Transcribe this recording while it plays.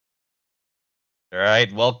All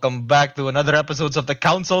right, welcome back to another episodes of the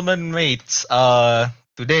Councilman Mates.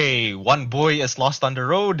 Today one boy is lost on the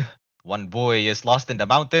road, one boy is lost in the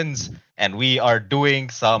mountains, and we are doing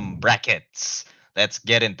some brackets. Let's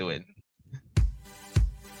get into it.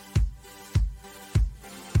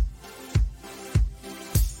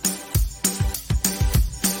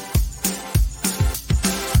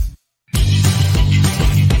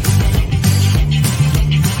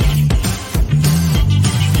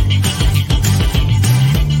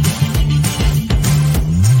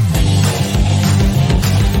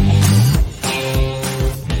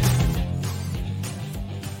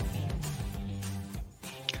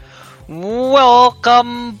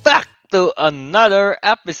 Welcome back to another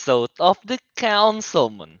episode of The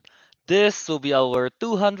Councilman. This will be our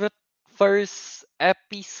 201st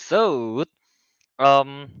episode.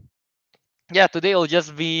 Um, today will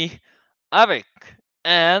just be Arik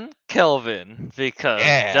and Kelvin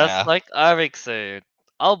because just Yeah, like Arik said,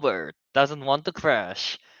 Albert doesn't want to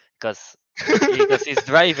crash because because he's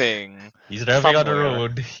driving he's driving on the somewhere.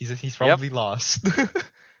 road. He's Yep, probably lost.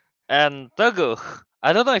 and Tagu,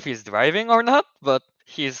 I don't know if he's driving or not, but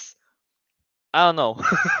I don't know.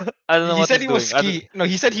 I don't know he what said he's he was doing. ski. No,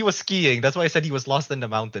 he said he was skiing. That's why I said he was lost in the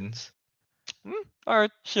mountains. All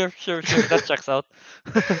right, sure. That checks out.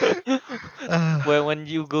 Uh, when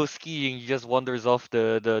you go skiing, you just wanders off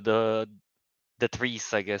the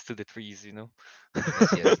trees, I guess, to the trees, you know.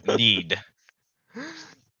 yes, indeed.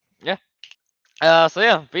 Yeah.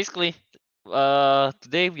 Basically,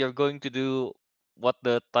 today we are going to do what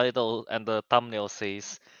the title and the thumbnail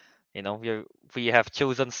says. You know, we have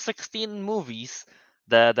chosen 16 movies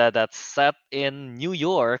that's set in New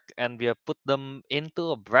York, and we have put them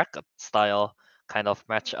into a bracket style kind of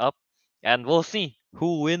match up, and we'll see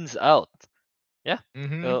who wins out. Yeah,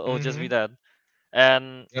 it'll just be Mm-hmm. that.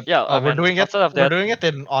 And Yep. yeah, I We're mean, doing it. outside of We're that, doing it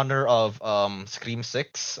in honor of Scream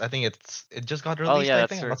 6. I think it just got oh released. yeah, I that's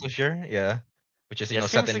think I'm true. not so sure. Yeah, which is Yeah, Scream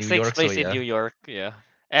set in Six New takes York. So place in yeah, New York. Yeah,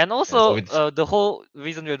 and yeah. So also it's the whole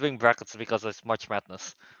reason we're doing brackets is because it's March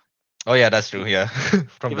Madness. oh yeah, that's true. E- Yeah,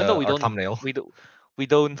 from Even though the our thumbnail. we do we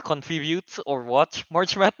don't contribute or watch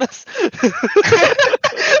March Madness,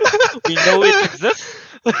 we know it exists.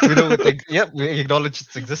 We don't think. Yep, we acknowledge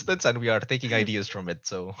its existence and we are taking ideas from it.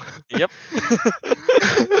 So Yep.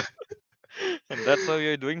 And that's why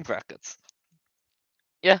we're doing brackets.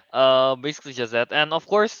 Yeah, basically just that. And of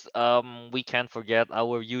course, we can't forget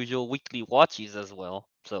our usual weekly watches as well.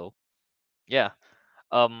 So, yeah.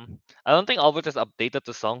 I don't think Albert has updated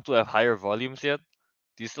the song to have higher volumes yet.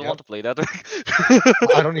 Do you still want yep, to play that?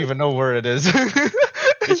 I don't even know where it is.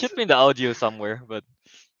 It should be in the audio somewhere, but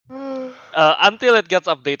until it gets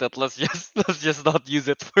updated, let's just let's just not use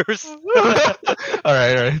it first. All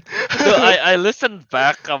right. No, I listened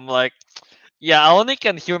back. I'm like, yeah, I only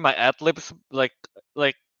can hear my ad libs like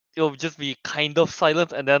it'll just be kind of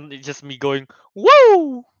silent, and then it's just me going,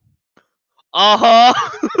 "Whoa, uh huh."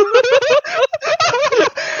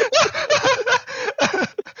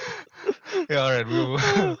 Yeah, all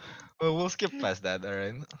right. We'll skip past that. All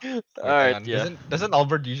right. All Wait, hang right, on. yeah, Doesn't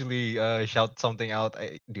Albert usually shout something out?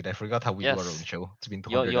 Dude, I forgot how we do our own yes. show. It's been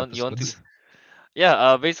You 200 you want you want to? episodes.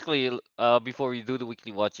 Yeah. Basically, before we do the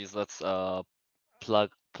weekly watches, let's plug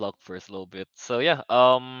first a little bit. So yeah,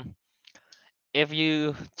 if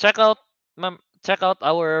you check out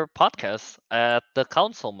our podcast at the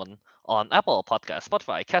Councilman on Apple Podcast,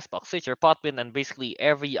 Spotify, Castbox, Stitcher, Podbean, and basically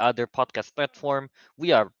every other podcast platform,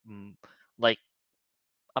 we are like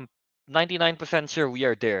I'm 99% sure we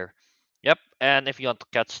are there. Yep. And if you want to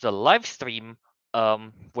catch the live stream,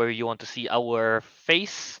 where you want to see our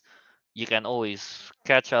face, you can always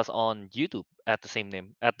catch us on YouTube at the same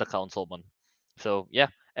name, at the Councilman. So yeah,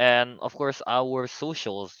 and of course our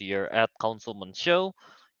socials here at Councilman Show.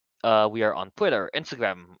 We are on Twitter,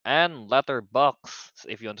 Instagram, and Letterboxd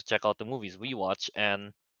if you want to check out the movies we watch.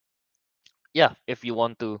 And yeah, if you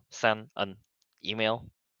want to send an email,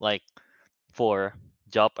 like for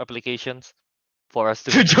job applications for us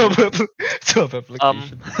to job review, job um,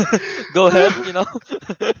 application. go ahead. You know,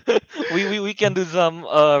 we can do some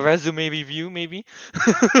resume review maybe.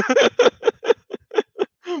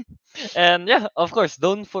 And yeah, of course,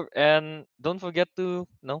 don't forget to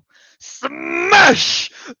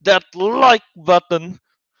smash that like button.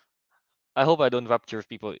 I hope I don't rupture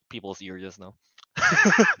people's ear just now.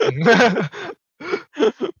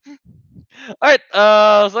 All right.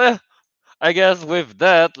 So yeah, I guess with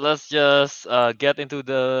that, let's just get into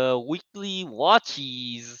the weekly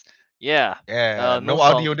watchies. Yeah. Yeah, No no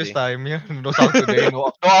song audio this today. time. Yeah, no song today.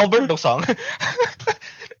 No Albert, no song.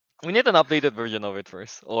 We need an updated version of it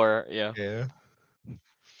first. Or yeah, Yeah.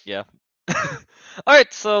 yeah. All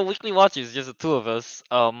right, so weekly watches, just the two of us.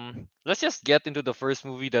 Let's just get into the first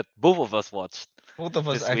movie that both of us watched Both of us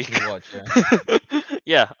this week. actually watch. Yeah.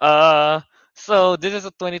 Yeah. So this is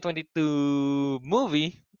a 2022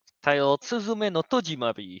 movie titled Suzume no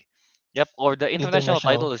Tojimari. Yep. Or the international International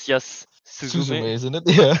title is just Suzume, Suzume. isn't it?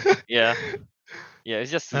 Yeah. Yeah. Yeah.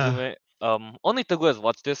 It's just Ah, Suzume. Only Togo has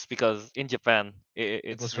watched this because in Japan it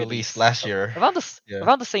it's was released released last year. Yeah.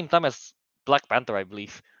 around the same time as Black Panther, I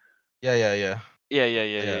believe. Yeah, yeah, yeah. Yeah. Yeah.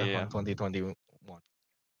 Yeah. Yeah. Yeah, Yeah. on 2021.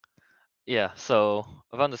 Yeah, so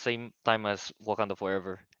around the same time as Wakanda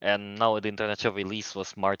Forever, and now the international release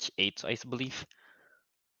was March 8th, I believe.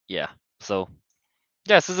 Yeah, so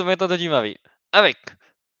yeah, Suzume to Dojimari. Eric,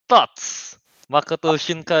 thoughts? Makoto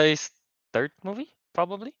Shinkai's third movie,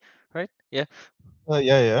 probably, right? Yeah. Yeah,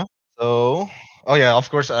 yeah. So, oh yeah, of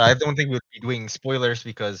course, I don't think we'll be doing spoilers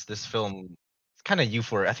because this film it's kind of you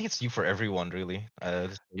for. I think it's you for everyone, really.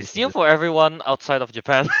 This It's release of new this for everyone outside of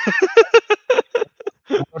Japan.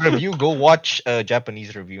 review. Go watch a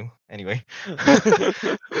Japanese review. Anyway,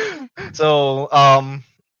 so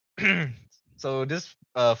so this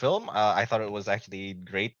film, I thought it was actually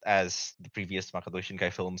great as the previous Makoto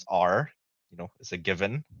Shinkai films are. You know, it's a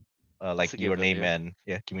given. It's Like a Your given, Name yeah. and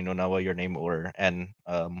yeah, Kimi no Nawa, Your Name, or and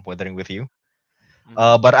Weathering with You.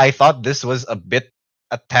 Mm-hmm. But I thought this was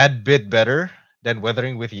a tad bit better than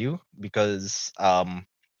Weathering with You because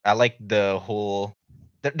I like the whole.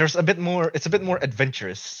 There's a bit more. It's a bit more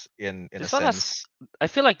adventurous in a This one has, sense. I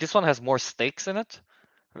feel like this one has more stakes in it,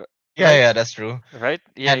 r- Yeah, right? yeah, that's true. Right?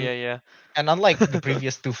 Yeah, And yeah, yeah. and unlike the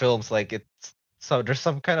previous two films, like it's so there's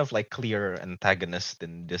some kind of like clear antagonist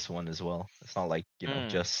in this one as well. It's not like Mm.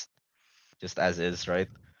 just as is, right?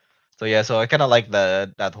 So yeah, so I kind of like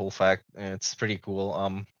that whole fact. And it's pretty cool.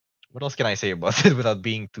 What else can I say about it without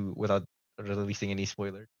releasing any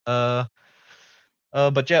spoilers?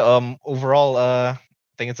 But yeah, overall, I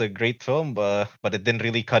think it's a great film, but it didn't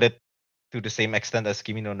really cut it to the same extent as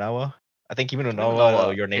Kimi no Nawa. I think Kimi no Kimi no Nawa,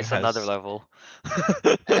 Nawa Your Name is another has. level.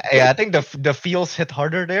 Yeah, I think the feels hit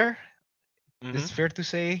harder there. Mm-hmm. It's fair to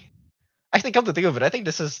say. Actually, come to think of it, I think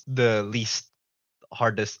this is the least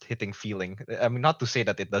hardest hitting feeling. I mean, not to say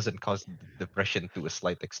that it doesn't cause depression to a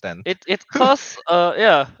slight extent. It caused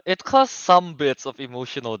it caused some bits of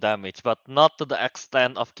emotional damage, but not to the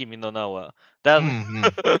extent of Kimi no Nawa. That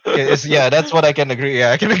Mm-hmm. Yeah, that's what I can agree.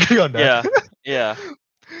 Yeah, I can agree on that. yeah, yeah.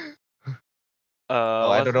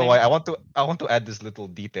 Oh, I What's don't the know why. name? I want to add this little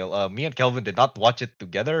detail. Me and Kelvin did not watch it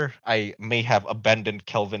together. I may have abandoned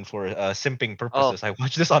Kelvin for simping Oh, purposes. I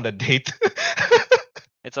watched this on a date.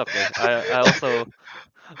 it's okay. I also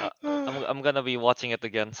uh, I'm gonna be watching it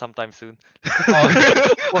again sometime soon Oh,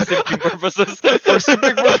 for simping purposes. for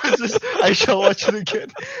simping purposes, I shall watch it again.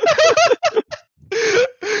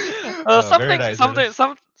 Very Something, nice. Very something, nice.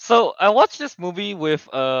 some. So I watched this movie with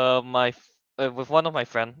with one of my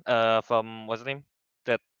friend from what's the name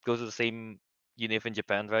that goes to the same uni in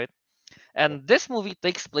Japan, right? And this movie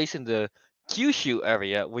takes place in the Kyushu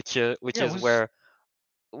area, Yeah, it was.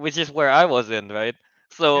 which is where I was in, right?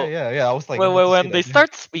 Yeah, So yeah, yeah. I was like about to say when they that. Yeah.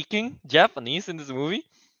 start speaking Japanese in this movie,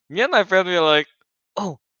 me and my friend were like,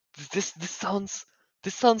 "Oh, this sounds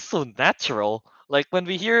so natural." Like when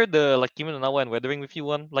we hear the like Kimi no Nawa and Weathering with You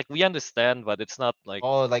one, like we understand, but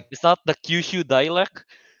Oh, like it's not the Kyushu dialect.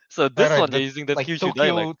 So right, this right. one they're That using the like Kyushu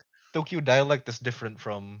dialect. Tokyo dialect is different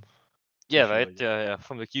from Yeah, Kyushu. right. I guess. Yeah, yeah,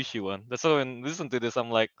 from the Kyushu one. That's why when listen to this, I'm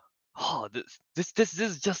like, oh, this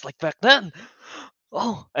is just like back then.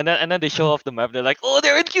 Oh, and then they show off the map. They're like, oh,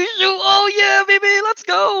 they're in Kyushu. Oh yeah, baby, let's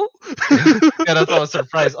go. Yeah, that's why I was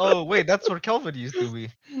surprised. Oh, wait, that's where Kelvin used to be.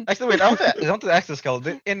 Actually, wait, I want to ask this,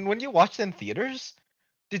 Kelvin. And when you watched in theaters,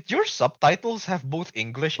 did your subtitles have both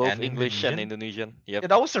English Both and English and Indonesian? Indonesian. Yep. Yeah,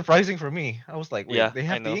 that was surprising for me. I was like, wait, Yeah, they I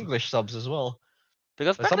have the know. English subs as well.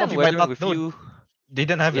 Because But back some of then, you might Weathering not with know You they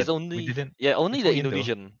didn't have is it. We only didn't. yeah only It's the only Indo.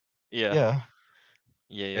 Indonesian. Yeah, Yeah.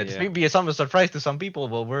 yeah, yeah, It's yeah. maybe some surprise to some people,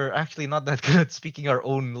 but we're actually not that good at speaking our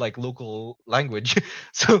own like local language.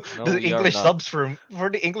 So No, the we are English not. subs for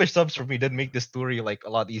the English subs for me did make the story like a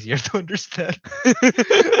lot easier to understand.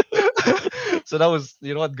 So that was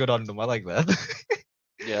what, good on them. I like that.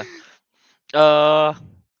 Yeah. Uh,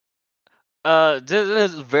 this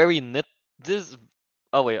is very nit. This.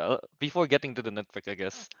 Oh wait. Before getting to the nitpick, I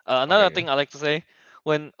guess. Another Okay, yeah. thing I like to say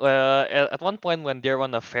when at one point when they're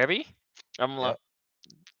on a ferry, I'm Yeah. like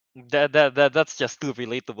that's just too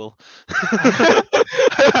relatable.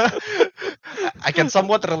 I can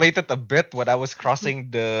somewhat relate it a bit when I was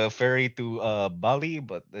crossing the ferry to Bali,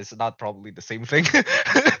 but it's not probably the same thing.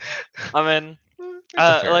 I mean. It's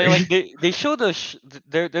a fairy. like they show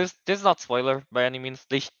there's not spoiler by any means.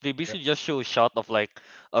 They Yep. basically just show a shot of like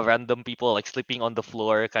a random people like sleeping on the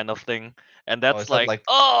floor kind of thing, and Oh, that's is that like, like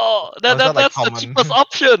oh, oh, is that like that's the common? cheapest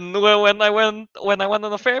option when I went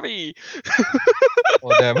on a ferry.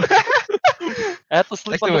 Oh damn. I had to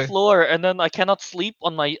sleep on the Actually, floor, and then I cannot sleep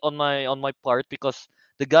on my part because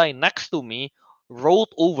the guy next to me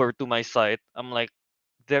rolled over to my side. I'm like,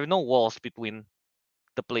 there are no walls between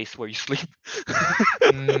the place where you sleep,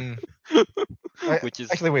 mm, I, which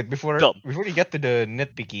is actually wait dumb. before you get to the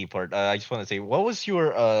nitpicky part. I just want to say, what was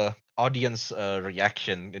your audience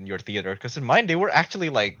reaction in your theater? Because in mine, they were actually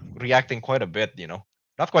like reacting quite a bit.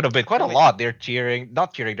 Not quite a bit, quite Let a me lot. They're cheering,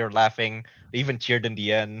 not cheering, they're laughing. They even cheered in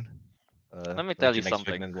the end. let me Why tell can you you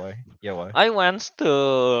explain something. and why? Yeah, why? I went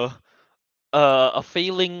to a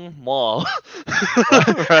failing mall, What?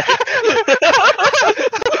 right,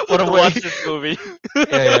 What a to way. watch this movie,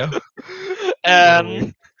 Yeah, yeah. What a way.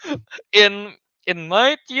 and in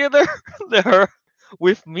my theater, there are,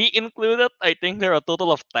 with me included, I think there are a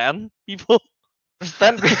total of 10 people. There's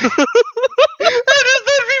 10 people. There's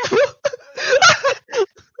 10 people.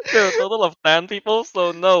 There are a total of 10 people,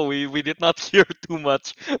 so no, we did not hear too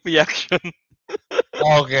much reaction.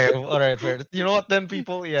 Okay, all right, fair. You know what, then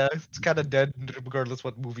people, yeah, it's kind of dead regardless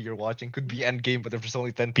what movie you're watching. Could be Endgame, but if there's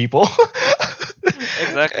only 10 people.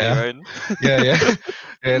 Exactly, Yeah, right? yeah, yeah.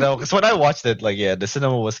 Yeah, no, because when I watched it, like, yeah, the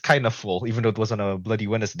cinema was kind of full, even though it was on a bloody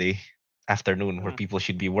Wednesday afternoon where Mm, people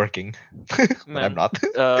should be working, but I'm Man, not.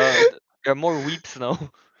 there are more weeps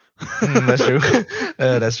now. That's true.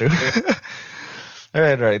 That's true. Yeah. All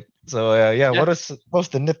right, right. So, yeah, Yeah, what's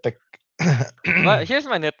the nitpick? but here's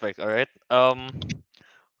my nitpick, all right?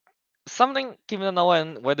 Something Kimi no Na wa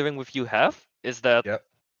and Weathering with You have is that Yep,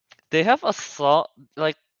 they have a song,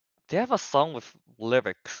 like they have a song with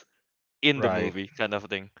lyrics in the right. movie, kind of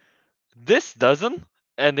thing. This doesn't,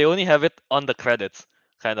 and they only have it on the credits,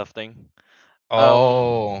 kind of thing. Um,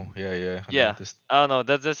 Oh, yeah, yeah, I yeah, noticed. I don't know.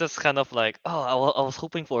 That's just kind of like, oh, I was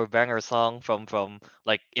hoping for a banger song from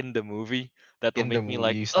like in the movie that will In the make me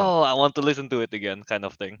like, movies, not. oh, I want to listen to it again, kind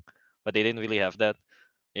of thing. But they didn't really have that.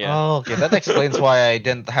 Yeah, Oh, okay, that explains why I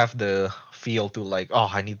didn't have the feel to like, oh,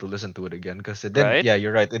 I need to listen to it again because it didn't. right? Yeah,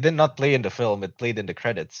 you're right. It did not play in the film. It played in the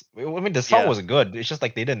credits. I mean, the song Yeah, was good. It's just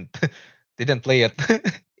like they didn't, they didn't play it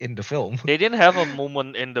in the film. they didn't have a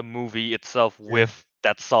moment in the movie itself Yeah, with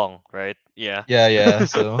that song, right? Yeah. yeah, yeah.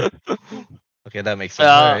 So okay, that makes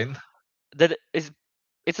sense. All uh, right. that is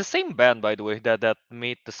It's the same band, by the way, that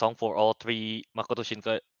made the song for all three Makoto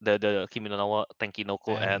Shinkai, the Kimi no Na wa,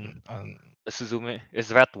 Tenkinoko, and And Suzume.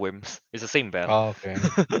 Is Ratwims. It's the same band. oh, okay.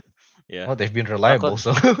 Yeah. Oh, they've been Mako, reliable.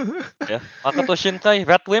 So. yeah. Makoto Shinkai,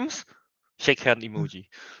 Ratwims, shake hand emoji.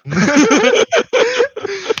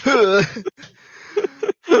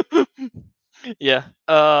 Yeah.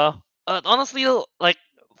 Honestly, though, like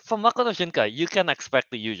from Makoto Shinkai, you can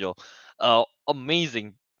expect the usual.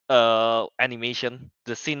 Amazing animation.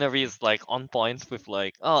 The scenery is like on point with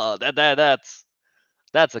like, oh,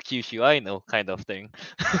 that's a Kyushu I know kind of thing.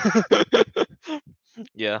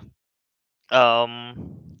 Yeah.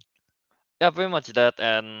 Um. Yeah, pretty much that.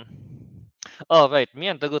 And oh, right, me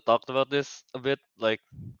and Tagu talked about this a bit. Like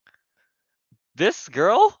this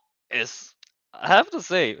girl is, I have to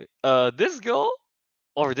say, this girl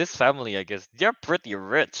or this family, I guess, they're pretty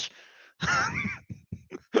rich.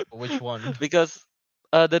 Which one? Because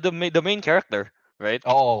the main character, right?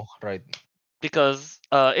 Oh, right. Because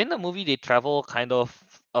in the movie they travel kind of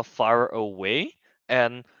far away,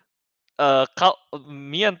 and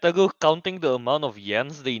me and Tagu counting the amount of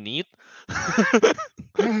yens they need.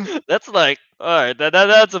 That's like, all right,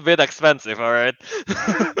 that's a bit expensive, all right.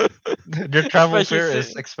 Their travel especially fare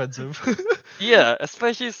is si- expensive. yeah,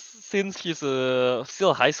 especially since she's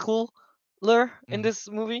still a high schooler in Mm. this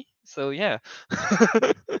movie. So yeah,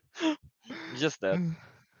 just that.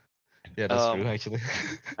 Yeah, that's true, Um, actually.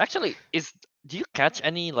 Actually, is do you catch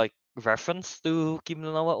any like reference to Kimi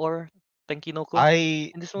no Na wa or Tenkinoko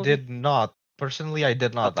I in this movie? did not. Personally, I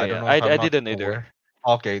did not. I Okay, don't yeah, know if I'm I not didn't either. aware.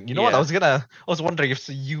 Okay, you know what? Yeah, I was wondering if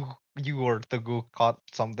you or Tagu caught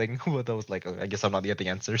something, but I was like, I guess I'm not getting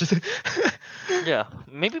answers. yeah.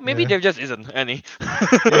 Maybe Yeah, there just isn't any.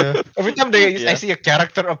 yeah. Every time I Yeah. see a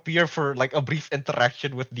character appear for like a brief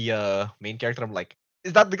interaction with the main character, I'm like,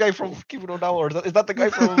 is that the guy from Kibuno now, or is that the guy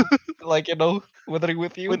from like Withering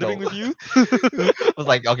with You? Wondering No. with you? I was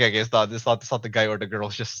like, okay, it's not the guy or the girl,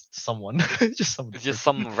 it's just someone, just some It's just person.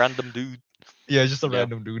 some random dude. Yeah, just a Yeah.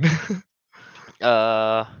 random dude.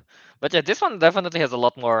 Uh, but yeah, this one definitely has a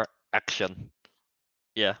lot more action.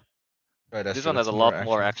 Yeah, Right, that's this true. one has It's a more lot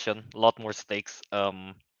more action. action, a lot more stakes.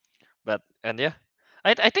 But and yeah.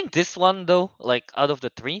 I think this one though, like out of the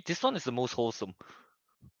three, this one is the most wholesome.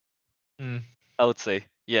 Mm. I would say,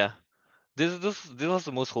 yeah. This was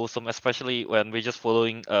the most wholesome, especially when we're just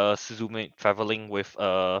following Suzume traveling with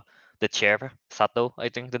the chair Sato, I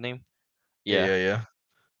think the name. Yeah, Yeah, yeah, yeah.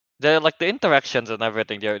 they're like the interactions and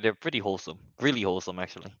everything. They're pretty wholesome, really wholesome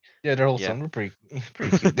actually. Yeah, they're Yeah. wholesome. They're pretty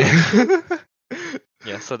pretty cute. Yeah.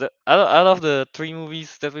 Yeah, so out of the three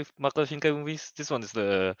movies that we've Makoto Shinkai movies, this one is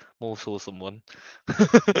the most wholesome one.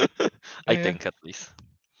 I Yeah. think at least.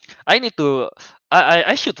 I need to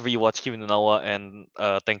I should rewatch Kimi no Na wa and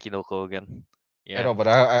Tenki no Ko again. I Yeah. know, but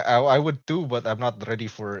I would too, but I'm not ready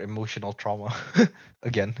for emotional trauma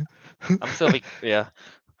again. I'm still yeah.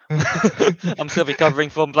 I'm still recovering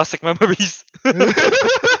from plastic memories.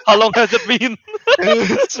 How long has it been?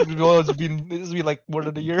 It's been like more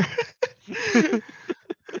than a year.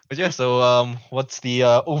 But yeah, so what's the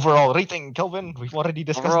overall rating, Kelvin? We've already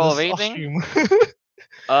discussed Overall this off rating? stream.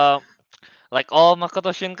 Uh like all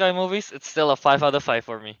Makoto Shinkai movies, it's still a 5 out of 5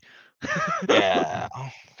 for me. Yeah.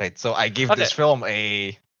 Right. So I gave Okay. this film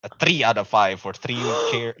a 3 out of 5 for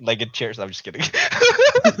three-legged chairs. I'm just kidding.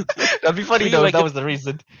 That'd be funny though if that Three-legged was the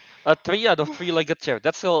reason. a 3 out of 3 legged chair.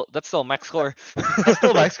 That's still max score. That's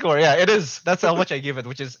still my score. Yeah, it is. That's how much I give it,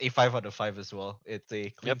 which is a 5 out of 5 as well. It's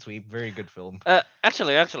a Yep. clean sweep. Very good film.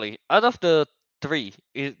 Actually, out of the three,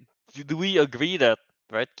 do we agree that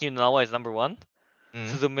right? Kinawa is number one, Mm.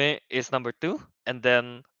 Suzume is number two, and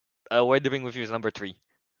then Where the Ring with You is number three.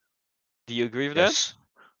 Do you agree with that? Yes.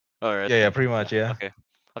 All right Yeah, yeah, then. pretty Yeah. much. Yeah. Okay.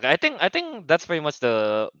 Okay. I think that's pretty much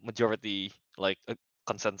the majority like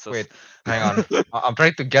consensus. Wait, hang on. I'm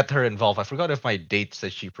trying to get her involved. I forgot if my date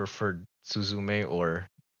said she preferred Suzume or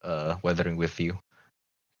Weathering with You.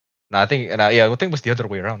 No, I think, and yeah, I think it was the other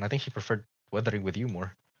way around. I think she preferred Weathering with You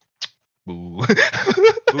more. Boo.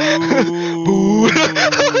 Boo. Boo.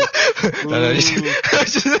 No, no, Boo.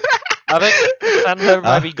 just- Alright, send her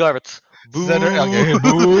my Huh? regards. Send her- okay,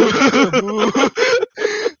 Boo. boo. Boo.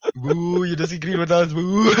 Boo. You disagree with us.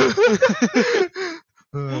 Boo.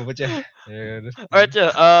 But yeah. Alright,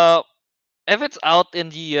 yeah. If it's out in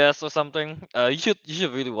the US or something, you should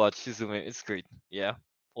really watch Suzume. It's great. Yeah.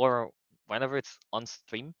 Or whenever it's on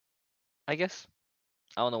stream, I guess.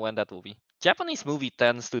 I don't know when that will be. Japanese movie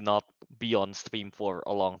tends to not be on stream for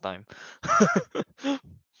a long time.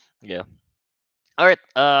 Yeah. All right.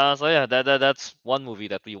 So yeah, that's one movie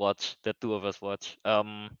that we watch. The two of us watch. I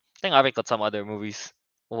think Arik got some other movies.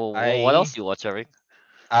 What I else you watch, Arik?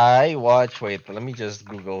 I watch. Wait, let me just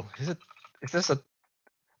Google. Is this a?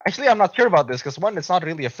 Actually, I'm not sure about this because one, it's not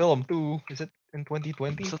really a film. Two, is it in Is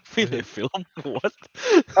 2020? it Or is really a it? film? What?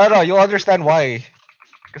 I don't know. You'll understand why.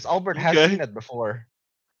 Because Albert has Okay. seen it before.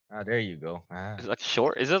 Ah, there you go. Is Ah, it like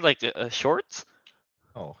short? Is it like a shorts?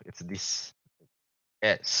 oh, it's this.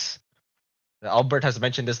 Yes. Albert has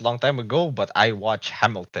mentioned this long time ago, but I watch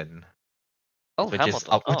Hamilton, Oh,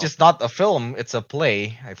 Hamilton. which Oh, is not a film. It's a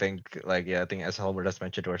play. I think. Like yeah, I think as Albert has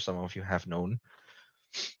mentioned, or some of you have known.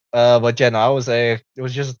 But yeah, no, I was it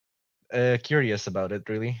was just curious about it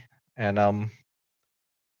really, and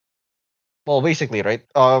well, basically, right?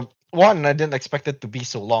 One, I didn't expect it to be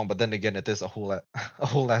so long, but then again, it is a whole a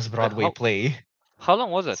whole ass wait, Broadway how play. how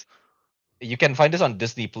long was it? You can find this on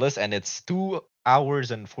Disney Plus, and it's 2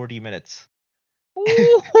 hours and 40 minutes.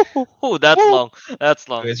 Ooh, that's Woo! long. That's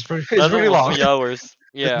long. It's That's pretty almost long. 3 hours. It's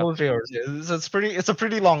Yeah. almost 3 hours. Yeah. It's a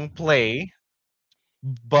pretty long play,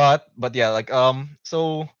 but yeah, like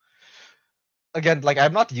so again, like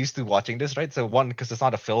I'm not used to watching this, right? So one, because it's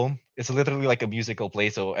not a film, it's literally like a musical play,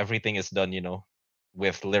 so everything is done,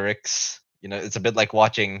 with lyrics. It's a bit like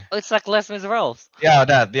watching. It's like Les Miserables. Yeah,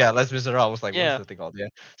 Les Miserables. I was like, what is Yeah. the thing called? Yeah,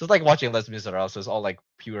 so it's like watching Les Miserables. So it's all like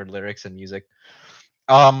pure lyrics and music.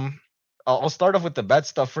 Um, I'll start off with the bad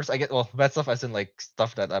stuff first. I get well, bad stuff as in like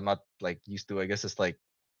stuff that I'm not like used to. I guess it's like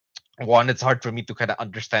one, it's hard for me to kind of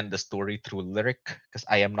understand the story through lyric because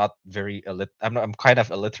I am not very I'm kind of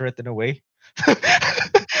illiterate in a way.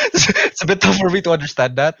 It's a bit tough for me to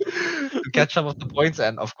understand that, to catch some of the points,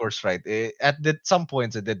 and of course, right, some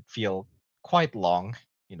points it did feel quite long.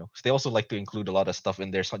 So they also like to include a lot of stuff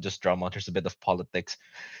in there. It's not just drama. There's a bit of politics.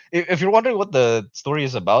 If you're wondering what the story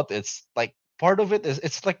is about, it's like part of it is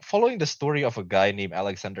it's like following the story of a guy named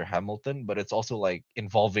Alexander Hamilton, but it's also like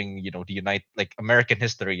involving the like American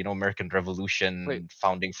history, American Wait, Revolution,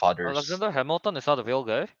 founding fathers. Alexander Hamilton is not a real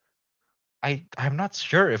guy? I'm not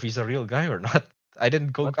sure if he's a real guy or not.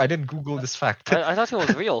 What? I didn't Google this fact. I thought he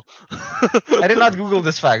was real. I did not Google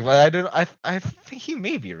this fact, but I don't. I think he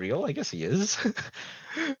may be real. I guess he is.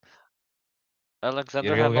 You a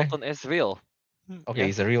Alexander real guy? Hamilton is real. Okay, Yeah.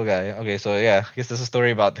 he's a real guy. Okay, so yeah, I guess there's a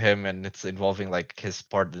story about him, and it's involving like his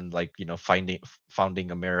part in like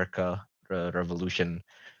founding America, revolution,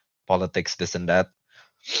 politics, this and that.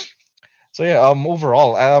 So yeah,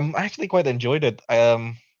 overall, I actually quite enjoyed it.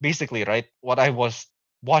 Basically, right, what I was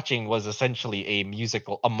watching was essentially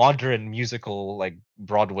a modern musical, like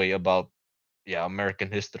Broadway about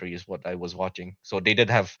American history is what I was watching. So they did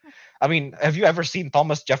have, I mean, have you ever seen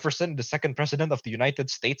Thomas Jefferson, the second president of the United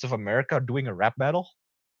States of America, doing a rap battle?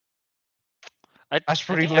 I That's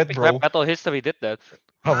I pretty think lit, Epic Rap bro. Battle History did that.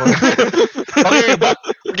 Oh, okay, but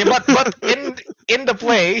in the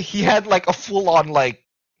play, he had like a full on like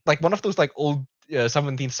one of those like old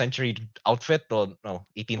 17th century outfit or no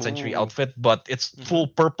 18th century Ooh. outfit, but it's Hmm. full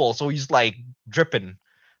purple, so he's like dripping.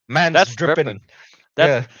 Man's That's dripping. dripping.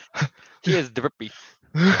 That Yeah. he is drippy.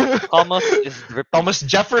 Thomas is drippy. Thomas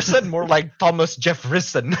Jefferson, more like Thomas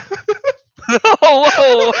Jefferson.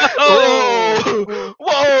 Whoa! Whoa,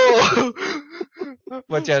 whoa.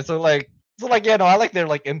 But yeah, so like yeah, no, I like their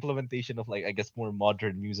like implementation of like I guess more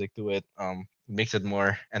modern music to it. Makes it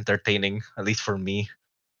more entertaining, at least for me.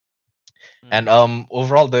 And Hmm.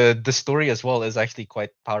 overall the story as well is actually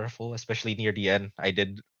quite powerful, especially near the end. I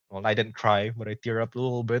didn't cry, but I tear up a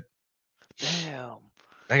little bit. Damn.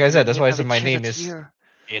 Like I We said, we that's why I have said it my shed a name is tear.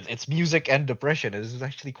 it's music and depression. It's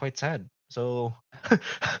actually quite sad. So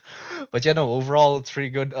but yeah, no, overall it's pretty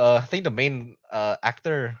good. I think the main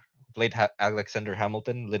actor played Alexander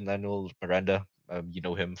Hamilton, Lin-Manuel Miranda. You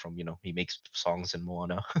know him from, he makes songs in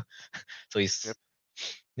Moana. So Yep.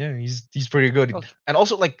 he's pretty good. Oh, And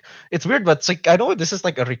also like it's weird, but it's like I know this is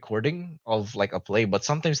like a recording of like a play, but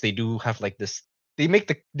sometimes they do have like this.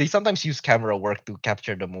 They sometimes use camera work to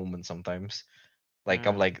capture the moment sometimes. Like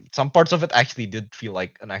I'm mm. like some parts of it actually did feel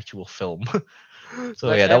like an actual film. So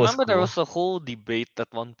Like yeah, I that was remember there cool. was a whole debate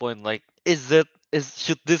at one point, like, is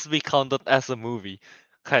should this be counted as a movie,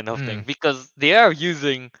 kind of thing, Mm. because they are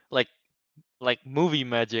using like movie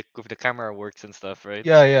magic with the camera works and stuff, right?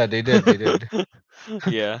 Yeah, they did.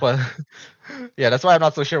 Yeah, But yeah, that's why I'm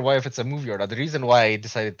not so sure why if it's a movie or not. The reason why I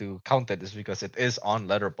decided to count it is because it is on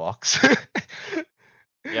Letterbox.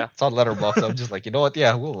 yeah. It's on Letterbox. I'm just like, you know what?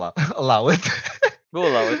 Yeah, we'll allow it. We'll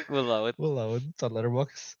allow it. We'll allow it. We'll allow it. It's on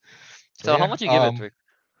Letterbox. So So how yeah, much you give it, Rick?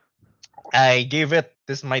 I gave it.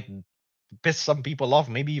 This might piss some people off.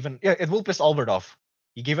 Maybe even yeah, it will piss Albert off.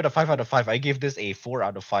 He gave it a 5 out of 5. I gave this a 4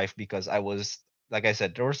 out of 5 because I was like I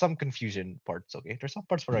said, there were some confusion parts. Okay, there's some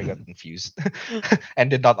parts where I got confused and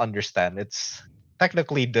did not understand. It's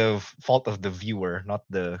technically the fault of the viewer, not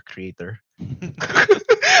the creator.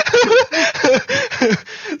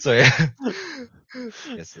 So yeah,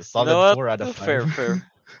 yes, a You know solid what? 4 out of 5. Fair, fair.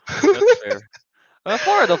 That's fair.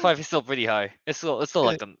 4 out of 5 is still pretty high. It's still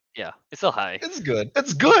like it's still high. It's good.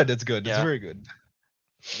 It's good. It's good. It's Yeah, very good.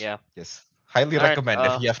 yeah. Yes. Highly All right. recommend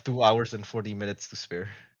if you have 2 hours and 40 minutes to spare.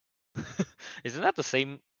 Isn't that the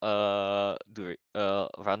same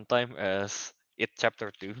runtime as It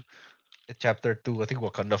Chapter 2? Chapter 2, I think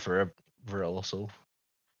Wakanda Forever also.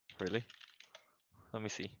 Really? Let me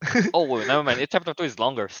see. Oh wait, never mind. It Chapter 2 is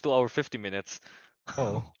longer. It's 2 hour 50 minutes.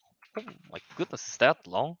 Oh, Oh my goodness, is that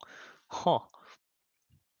long? Huh.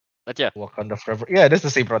 But yeah. Wakanda Forever. Yeah, it is the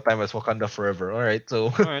same runtime as Wakanda Forever. All right,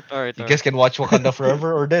 so All right, all right, you all guys right. can watch Wakanda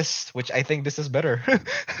Forever or this, which I think this is better.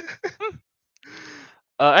 Hmm.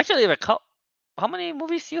 Actually, like how many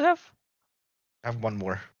movies do you have? I have one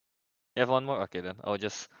more. You have one more? Okay, then I'll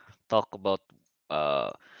just talk about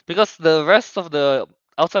uh because the rest of the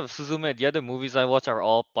outside of Suzume, the other movies I watch are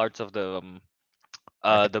all parts of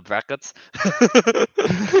Bracket. the brackets.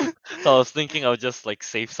 So I was thinking I'll just like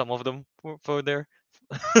save some of them for there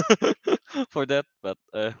for that, but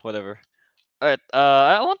whatever. All right,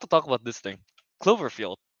 I want to talk about this thing,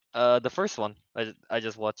 Cloverfield. The first one I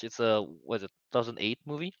just watched. It's a was it 2008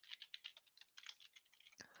 movie?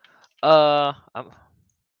 Uh,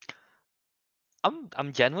 I'm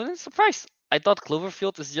I'm genuinely surprised. I thought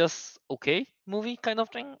Cloverfield is just okay movie kind of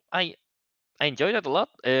thing. I enjoyed it a lot.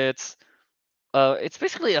 It's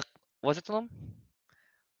basically a was it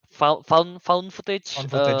found footage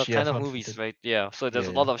Found footage. Yeah, kind of found movies, footage. right? Yeah. So there's Yeah,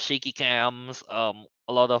 a yeah. lot of shaky cams, a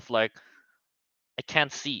lot of like I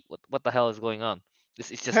can't see what the hell is going on.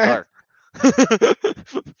 This is just dark.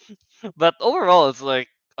 But overall, it's like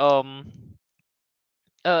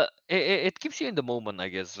it keeps you in the moment, I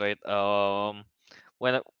guess, right?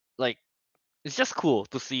 When like it's just cool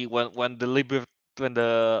to see when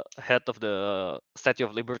the head of the Statue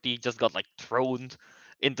of Liberty just got like thrown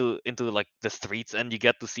into like the streets, and you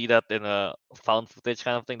get to see that in a found footage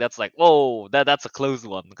kind of thing. That's like, whoa, that's a close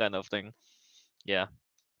one kind of thing. Yeah.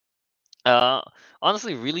 Uh,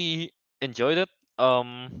 Honestly, really enjoyed it.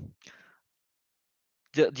 Um,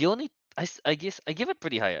 the only I guess I give it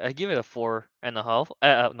pretty high. I give it a 4.5.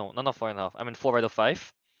 No, not a 4.5. I mean 4 out of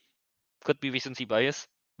 5. Could be recency bias,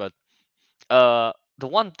 but the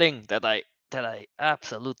one thing that I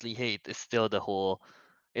absolutely hate is still the whole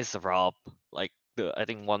is Rob, like the I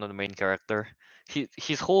think one of the main character.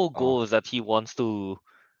 His whole Oh, goal is that he wants to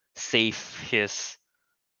save his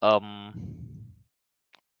um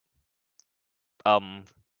um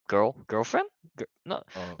girlfriend. Not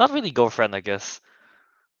oh, not really girlfriend, I guess.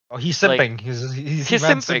 oh, he's Like simping. He's he's man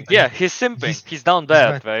simping. Yeah, simping. he's simping. He's He's down he's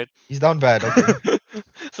bad, man. right? He's down bad. Okay.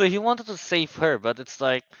 So he wanted to save her, but it's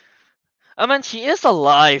like I mean she is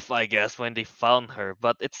alive, I guess, when they found her,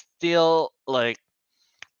 but it's still like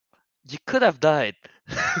you could have died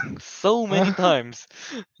so many times.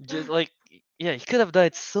 Just like yeah, you could have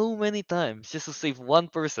died so many times just to save one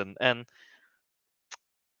person. And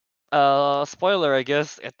spoiler, I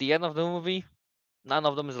guess, at the end of the movie, none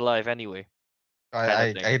of them is alive anyway, kind of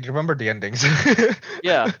I thing. remember the endings.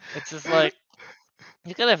 Yeah, it's just like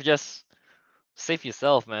you could have just saved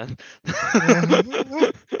yourself, man.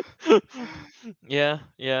 Yeah,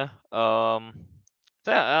 yeah.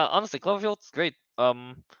 So yeah, honestly, Cloverfield's great.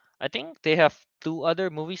 I think they have two other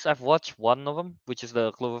movies. I've watched one of them, which is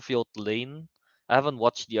the Cloverfield Lane. I haven't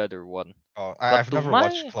watched the other one, Oh, but I've to never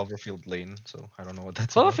watched my Cloverfield Lane, so I don't know what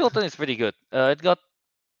that's about. Cloverfield Lane is pretty good. It got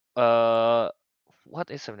uh, what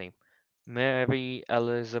is her name? Mary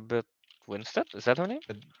Elizabeth Winstead. Is that her name?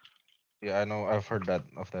 But yeah, I know I've heard that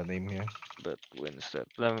of that name. Yeah. But Winstead.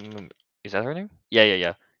 Is that her name? Yeah,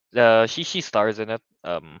 yeah, yeah. She stars in it.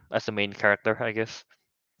 As the main character, I guess.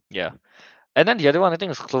 Yeah. And then the other one I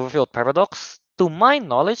think is Cloverfield Paradox. To my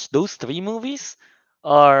knowledge, those three movies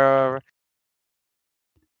are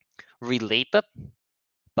related,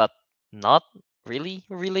 but not really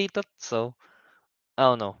related. So I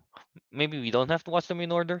don't know. Maybe we don't have to watch them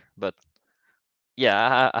in order, but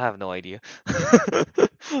yeah, I have no idea.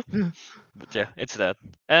 But yeah, it's that.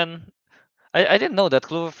 And I didn't know that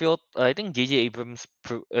Cloverfield. I think J.J. Abrams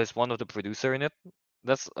is one of the producer in it.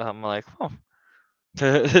 That's I'm like, oh,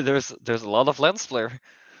 there's a lot of lens flare.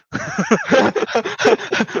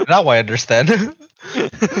 Now I understand.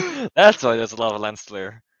 That's why there's a lot of lens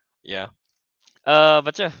flare. Yeah.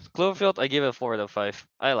 But yeah, Cloverfield, I give it 4 out of 5.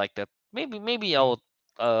 I like that. Maybe I'll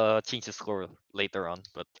change the score later on,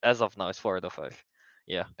 but as of now, it's 4 out of 5.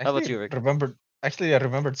 Yeah. How about Actually, you, Rick? remembered. Actually, I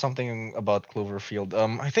remembered something about Cloverfield.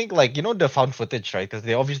 I think like the found footage, right? Because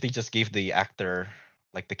they obviously just gave the actor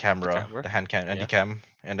like the The camera, camera. the hand cam, Yeah. handy cam,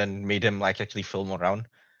 and then made him like actually film around.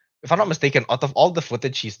 If I'm not Hmm. mistaken, out of all the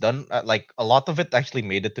footage he's done, like a lot of it actually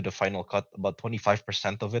made it to the final cut. About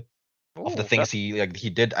 25% of the Oh, things he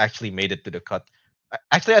did actually made it to the cut.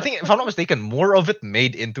 Actually, I think if I'm not mistaken, more of it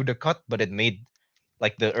made into the cut, but it made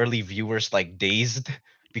like the early viewers like dazed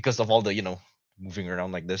because of all the moving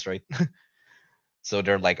around like this, right? So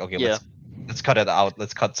they're like, okay, yeah. let's cut it out.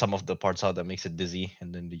 Let's cut some of the parts out that makes it dizzy,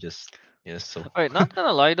 and then they just yes. So All right. Not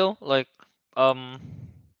gonna lie though, like um,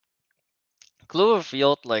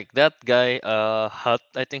 Cloverfield, like that guy, Hut,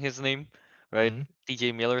 I think his name, right? Mhm.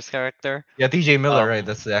 T.J. Miller's character. Yeah, T.J. Miller, right?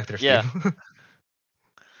 That's the Um, actor's name.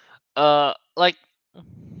 yeah. Like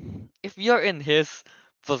if you're in his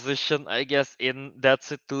position, I guess in that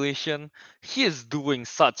situation, he is doing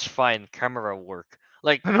such fine camera work.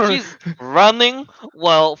 Like I don't he's running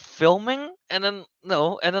while filming, and then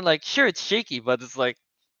no, and then like sure it's shaky, but it's like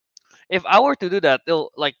if I were to do that,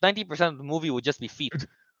 it'll like 90% of the movie would just be feet.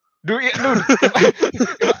 dude,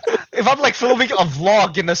 if I'm like filming a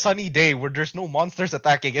vlog in a sunny day where there's no monsters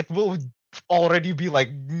attacking, it will already be like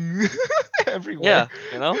everywhere. Yeah,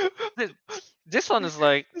 you know. Th- This one is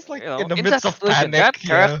like It's like you know in the in that midst of situation, panic. that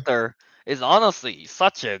Yeah. character is honestly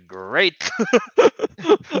such a great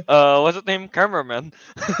what's his name cameraman.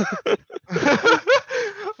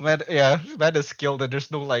 Man, yeah, man is skilled and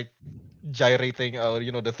there's no like gyrating or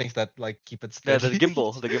the things that like keep it Yeah, steady. the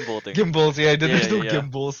gimbal thing. Gimbals, yeah, Yeah, yeah, there's no yeah, yeah.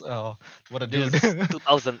 gimbals. Oh, what a This dude. is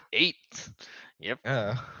 2008. Yep.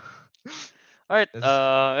 Yeah. All right. That's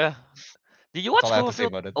Yeah. Did you that's watch all I have to say Cloverfield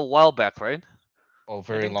about it. a while back, right? Oh,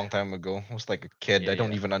 I very think. long time ago. I was like a kid. Yeah, I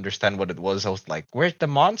don't yeah. even understand what it was. I was like, "Where's the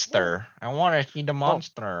Oh, monster? I want to see the oh,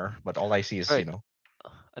 monster." But all I see is, right.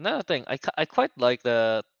 Another thing, I quite like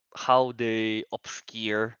the how they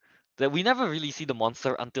obscure that we never really see the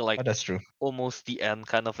monster until like oh, that's true. almost the end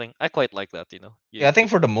kind of thing. I quite like that, you know. Yeah, I You think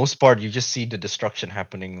for the most part, you just see the destruction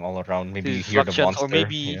happening all around. Maybe the you hear the destructions or monster.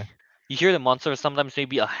 maybe Yeah, you hear the monster sometimes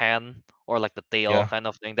maybe a hand or like the tail yeah, kind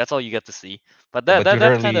of thing. That's all you get to see. But yeah. that But that you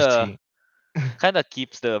that rarely see. kind of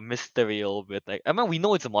keeps the mystery a little bit. Like I mean, we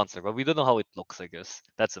know it's a monster, but we don't know how it looks. I guess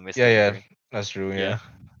that's a Yeah, mystery, yeah, right? that's true. Yeah, Yeah,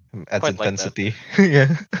 adds quite like that. intensity.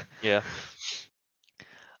 Yeah. Yeah.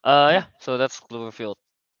 Yeah. So that's Cloverfield.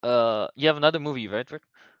 You have another movie, right, Rick?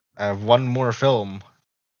 I have one more film,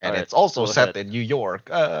 All and right. it's also Go ahead. set in New York.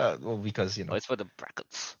 Well, because Oh, it's for the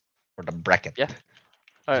brackets. for the bracket. Yeah.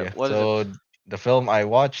 All right. Yeah. What is it? So the film I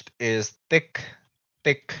watched is Tick,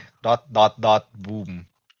 Tick, dot dot dot boom.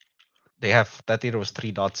 They have that there was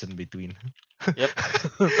three dots in between. Yep.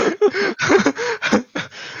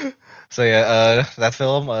 So yeah, that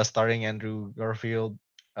film starring Andrew Garfield.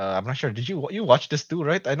 I'm not sure. Did you watch this too?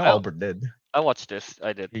 Right? I know I Albert did. I watched this.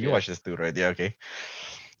 I did. You Yeah. watched this too, right? Yeah. Okay.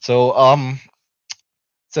 So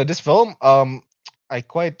so this film I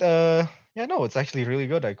quite yeah, no, it's actually really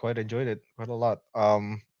good. I quite enjoyed it quite a lot.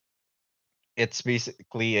 It's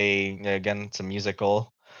basically again, it's a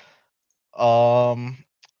musical. Um,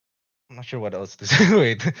 I'm not sure what else to say.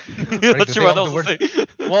 Wait, You're trying not to sure think what of the else to word. say.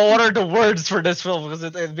 Well, what are the words for this film? Because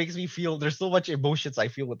it makes me feel there's so much emotions I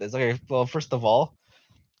feel with this. Okay, well, first of all,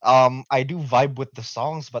 I do vibe with the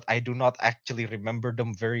songs, but I do not actually remember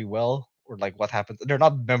them very well or like what happens. They're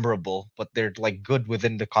not memorable, but they're like good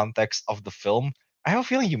within the context of the film. I have a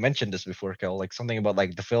feeling you mentioned this before, Kel, like something about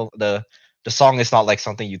like the film, the song is not like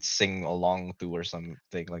something you'd sing along to or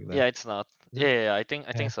something like that. Yeah, it's not. Is it? Yeah, I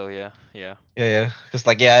Yeah. think so. Yeah, yeah. Yeah. Because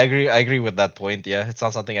like yeah, I agree with that point. Yeah, it's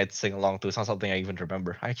not something I'd sing along to. It's not something I even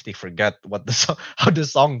remember. I actually forget what the song, how the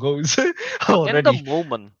song goes But in the already.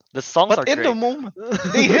 moment, the songs But are in the great. moment,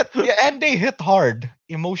 they hit, yeah, and they hit hard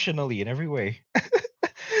emotionally in every way.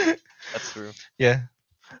 That's true. Yeah.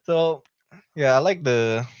 So yeah, I like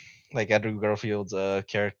the like Andrew Garfield's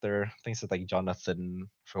character. I think it's like Jonathan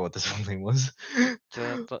for what his full name was.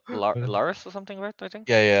 Jonathan But, Lars or something, right? I think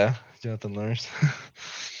yeah, Jonathan Lawrence.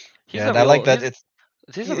 he's Yeah, a and I like real that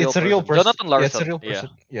he's a real it's a real person. person. Jonathan Yeah, it's a Larson. real Yeah. person.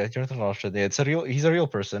 Yeah, Jonathan Larson. Yeah, he's a real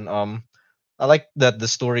person. I like that the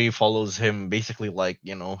story follows him basically like,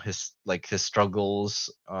 his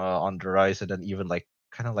struggles on the rise and then even like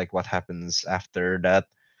kind of like what happens after that.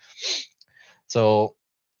 So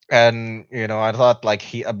and I thought like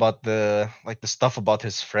he about the stuff about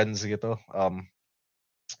his friends,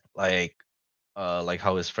 like like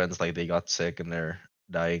how his friends like they got sick and they're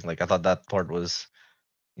dying. Like I thought that part was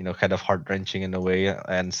kind of heart wrenching in a way,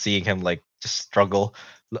 and seeing him like just struggle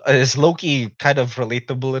is Loki kind of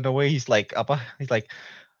relatable in a way. He's like, Appa,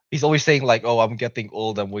 he's always saying like, "Oh, I'm getting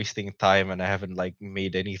old, I'm wasting time, and I haven't like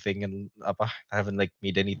made anything in Appa, I haven't like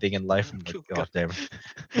made anything in life." I'm like, Oh, oh God. damn,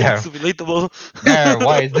 It's damn, relatable. damn.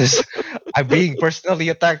 Why is this? I'm being personally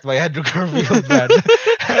attacked by Andrew Garfield, man.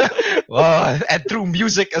 Wow, and through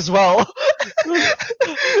music as well.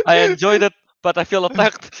 I enjoyed it, but I feel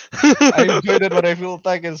attacked. I enjoyed it when I feel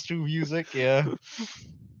attacked is through music. Yeah.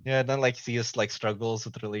 Yeah, and then like see his like struggles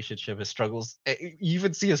with relationship, his struggles. You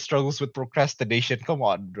even see his struggles with procrastination. Come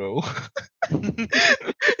on, bro.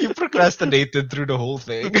 You procrastinated through the whole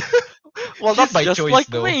thing. Well, not He's by just choice like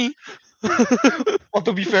though. me. Well,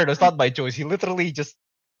 to be fair, that's not by choice. He literally just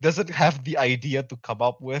doesn't have the idea to come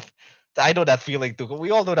up with. I know that feeling too.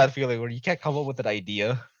 We all know that feeling where you can't come up with an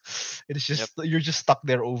idea. It's Yep, just you're just stuck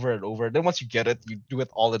there over and over. Then once you get it, you do it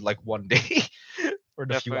all in like one day or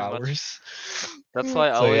in a yeah, few pretty much. hours. That's why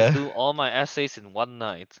I So always yeah. do all my essays in one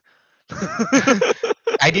night.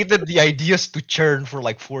 I needed the ideas to churn for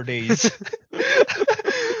like 4 days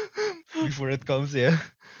before it comes. Yeah,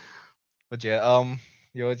 but yeah,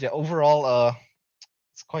 yeah. Overall,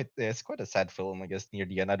 it's quite a sad film. I guess near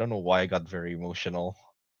the end, I don't know why I got very emotional.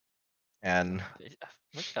 And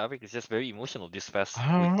Maybe Avik is just very emotional this past I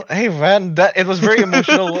week. don't know, hey man, that it was very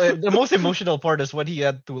emotional. The most emotional part is when he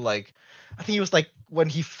had to like, I think it was like when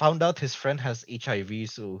he found out his friend has HIV,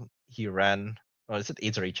 so he ran. Or is it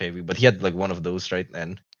AIDS or HIV? But he had like one of those, right?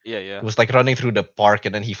 And Yeah, he yeah. was like running through the park,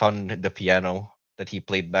 and then he found the piano that he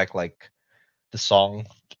played back like the song,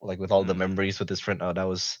 like with all the Mm. memories with his friend. Oh, that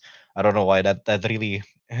was, I don't know why that really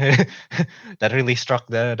that really struck,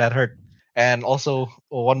 that hurt. And also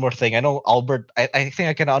one more thing, I know Albert. I think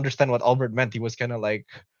I kind of understand what Albert meant. He was kind of like,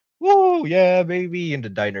 "Whoa, yeah, baby," in the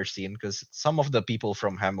diner scene because some of the people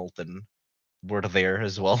from Hamilton were there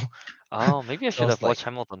as well. Oh, maybe I I should was have like, watched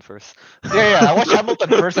Hamilton first. yeah, I watched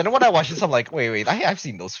Hamilton first, and then when I watched this, I'm like, wait, I've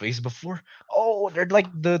seen those faces before. Oh, they're like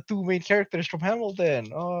the two main characters from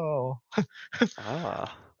Hamilton. Oh,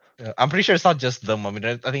 Ah. yeah, I'm pretty sure it's not just them. I mean,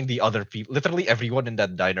 I think the other people, literally everyone in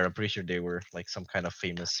that diner, I'm pretty sure they were like some kind of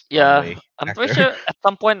famous Yeah, Broadway I'm pretty actor. sure at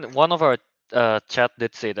some point one of our chat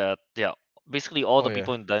did say that. Yeah, basically all Oh the yeah,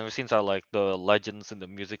 people in diner scenes are like the legends in the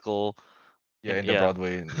musical, yeah, in the yeah,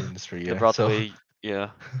 Broadway industry. in the Yeah, so Broadway.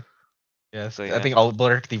 Yeah. yes, So I yeah, think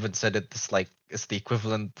Albert even said it's like it's the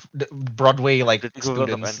equivalent. Broadway like the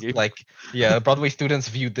equivalent of students, Endgame. like yeah, Broadway students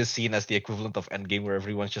viewed this scene as the equivalent of Endgame, where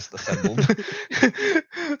everyone's just assembled.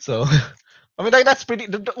 So I mean, like, that's pretty.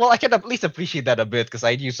 Well, I can at least appreciate that a bit because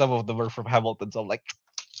I knew some of them were from Hamilton, so I'm like,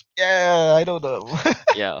 yeah, I don't know.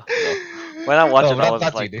 Yeah, no. When I watched No, it, but I not was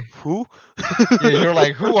not like, really. who? Yeah, you're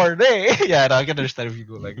like, who are they? Yeah, no, I can understand if you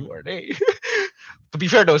go like, who are they? To be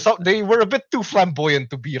fair though, they were a bit too flamboyant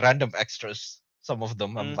to be random extras. Some of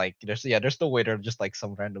them, I'm Mm, like, there's no way they're just like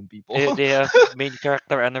some random people. they have main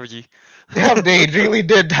character energy. They really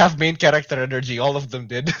did have main character energy. All of them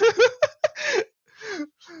did.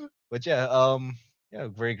 But yeah, yeah,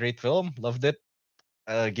 very great film. Loved it.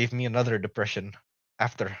 Gave me another depression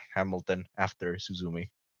after Hamilton, after Suzumi.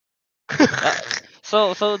 Uh,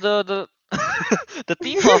 so the the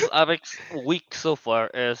theme of Avic's week so far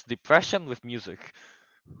is depression with music.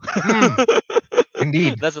 Hmm,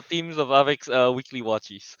 indeed. That's the themes of Avic's weekly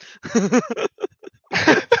watches.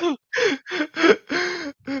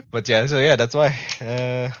 But yeah, so yeah, that's why.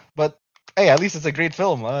 But hey, at least it's a great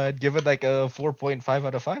film. I'd give it like a 4.5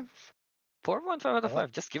 out of 5. 4.5 out I of like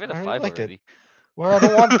 5. Just give it a I really 5 liked it. already. Well, I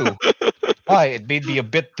don't want to. Why? It made me a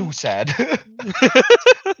bit too sad.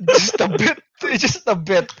 Just a bit. Just a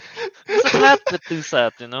bit. It's a tad bit too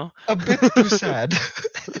sad, you know? A bit too sad.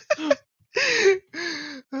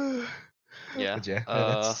 Yeah. But yeah,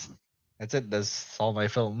 that's it. That's all my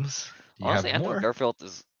films. Do you Honestly, have more?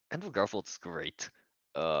 Andrew Garfield is great.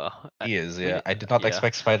 Uh, I, He is, we yeah. need, I did not yeah.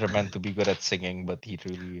 expect Spider-Man to be good at singing, but he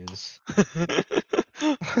really is.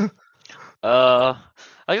 uh,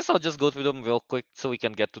 I guess I'll just go through them real quick so we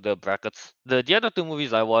can get to the brackets. The other two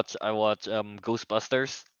movies I watch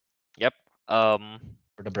Ghostbusters. Yep. Um,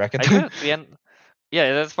 For the bracket. I give it a three and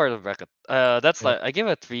yeah, that's part of the bracket. That's Yep. like I give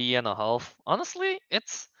it 3.5. Honestly,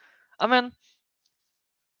 I mean,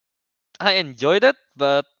 I enjoyed it,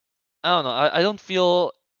 but I don't know.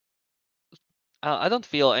 I don't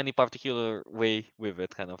feel any particular way with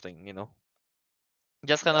it, kind of thing. You know,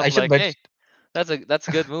 just kind I of should like, mention. hey, that's a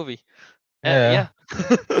good movie. Yeah. Yeah.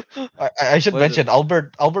 I should What is it? mention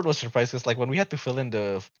Albert was surprised because like when we had to fill in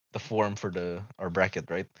the form for the our bracket,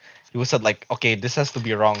 right? He was said like, okay, this has to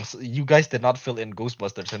be wrong. So you guys did not fill in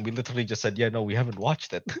Ghostbusters, and we literally just said, yeah, no, we haven't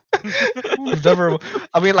watched it. We've never.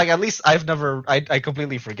 I mean, like at least I've never. I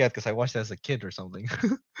completely forget because I watched it as a kid or something.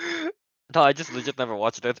 No, I just legit never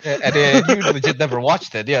watched it. And then you legit never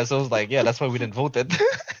watched it, yeah. So I was like, yeah, that's why we didn't vote it.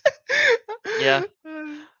 Yeah.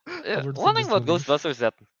 Albert One said thing this to about leave. Ghostbusters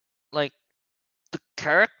that like the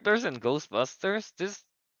characters in Ghostbusters, this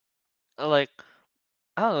like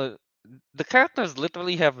I don't know, the characters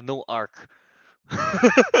literally have no arc.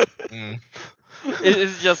 Mm. It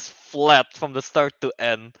is just flat from the start to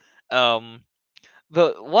end. Um,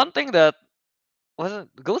 the one thing that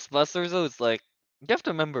wasn't Ghostbusters though is like you have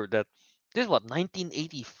to remember that this is what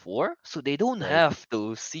 1984, so they don't Right. have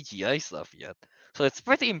those CGI stuff yet. So it's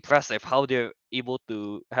pretty impressive how they're able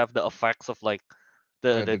to have the effects of like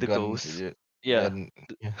The the guns, ghosts. yeah, Yeah, and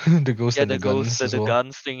yeah, the ghost yeah, and the the ghosts, guns as the well.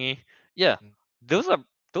 guns thingy. Yeah, those are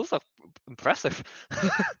those are impressive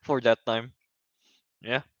for that time.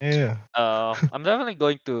 Yeah. Yeah. I'm definitely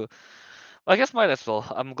going to. I guess might as well.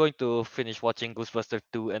 I'm going to finish watching Ghostbusters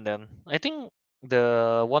 2, and then I think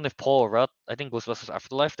the one with Paul Rudd. I think Ghostbusters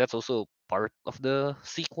Afterlife. That's also part of the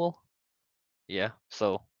sequel. Yeah.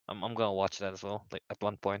 So I'm gonna watch that as well. Like at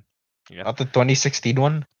one point. Yeah. Not the 2016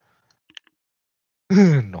 one.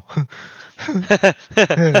 No.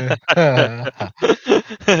 No.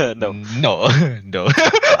 No, no. No. No.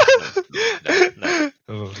 No. No.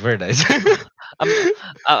 Oh, very nice.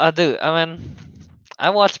 I do. I mean, I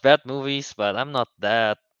watch bad movies, but I'm not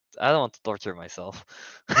that. I don't want to torture myself.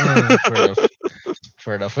 Fair enough.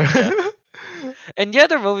 Fair enough. Yeah. And the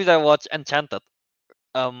other movies I watch, Enchanted.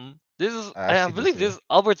 This is I've I seen this. believe Yeah. this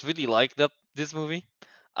Albert's really liked this movie.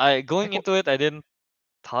 I I going go, into it, I didn't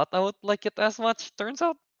thought I would like it as much. Turns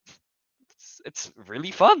out it's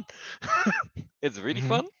really fun. It's really Mhm.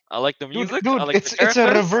 fun. I like the Dude, music. I dude, like the it's a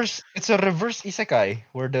characters. reverse isekai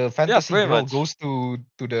where the Yeah, fantasy pretty girl much. goes to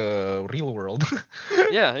the real world.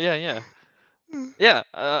 Yeah, yeah, yeah. Yeah,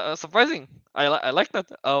 surprising. I like that.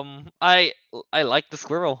 I like the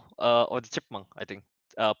squirrel, or the chipmunk. I think.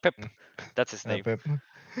 Pip, that's his name. Pep.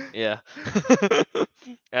 Yeah.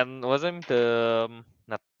 And wasn't the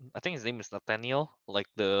not? I think his name is Nathaniel, like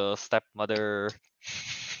the stepmother,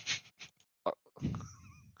 or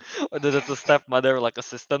or the stepmother like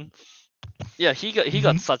assistant. Yeah, he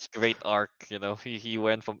got Mhm. such great arc. You know, he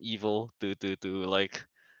went from evil to like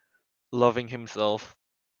loving himself,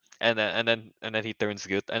 and then he turns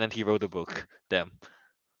good, and then he wrote a book. Damn.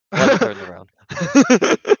 What a turnaround.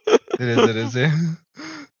 It is. It is. Yeah.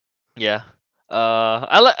 Yeah.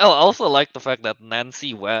 I also like the fact that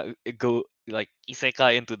Nancy go like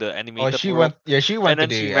isekai into the Oh, animated she world, went. Yeah, she and went to then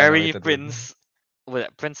she the marry animated world. Prince.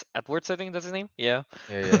 Prince Edward, I think that's his name. Yeah.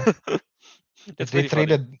 Yeah, yeah. It's They pretty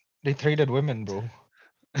funny. traded women, bro.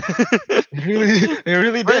 They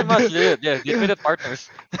really Pretty did. much they did. Yeah, they Yeah, traded partners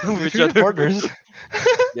they with each traded other. partners.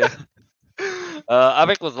 Yeah.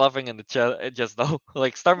 Avik was laughing in the chat just now.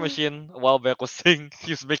 Like Star Machine a while back was saying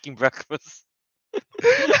she was making breakfast.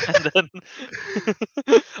 And then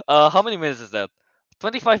how many minutes is that?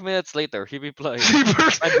 25 minutes later, he replied,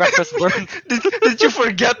 Cheapers. "My breakfast burned." Did you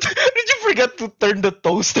forget? Did you forget to turn the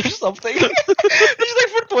toast or something? It's like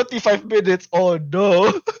for 25 minutes. Oh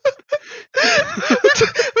no. For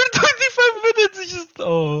 25 minutes, it's just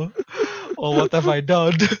oh, what have I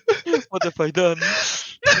done? What have I done?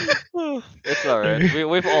 It's alright.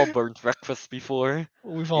 We've all burned breakfast before.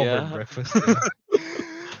 We've all burned Yeah. breakfast. Yeah.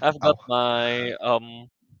 I've got Oh. my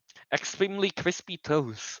extremely crispy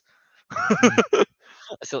toast. Mm.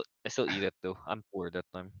 I still eat it though. I'm poor that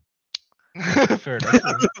time. Fair enough.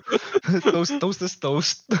 Toast is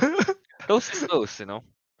toast. Toast is toast, you know.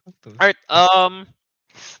 Toast. Alright,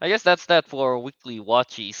 I guess that's that for weekly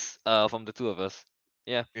watchies from the two of us.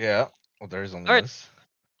 Yeah. Yeah. Well, there's only Alright, us.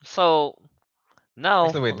 so now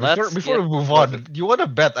Actually, wait. let's Before get we move what is it? on, do you want to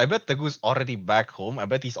bet? I bet Tegu's already back home. I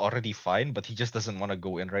bet he's already fine, but he just doesn't want to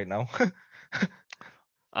go in right now.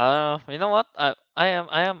 You know what? I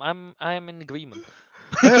am in agreement.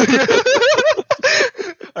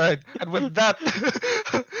 All right, and with that,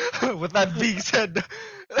 with that being said,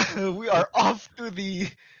 we are off to the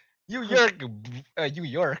New York, New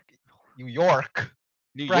York, New York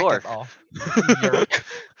New bracket York. off. New York,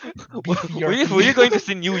 beef Were you Yorkie. going to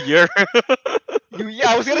say New Year?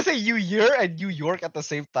 Yeah, I was gonna say New Year and New York at the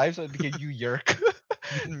same time, so it became New York.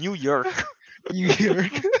 New York. New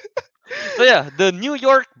York. So yeah, the New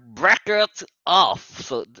York bracket off.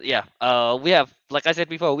 So yeah, we have, like I said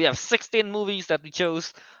before, we have 16 movies that we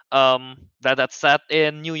chose that's set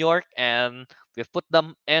in New York, and we've put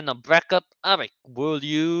them in a bracket. Arik, will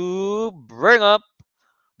you bring up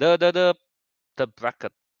the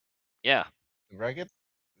bracket? Yeah, Bracket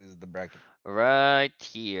this is the bracket. right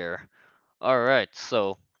here. All right,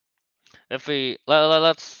 so if we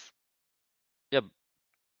let's yeah,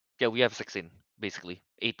 yeah, we have 16 basically,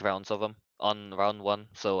 8 rounds of them on round one.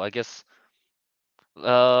 So I guess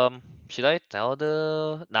should I tell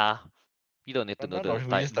the nah? You don't need to know No, no, the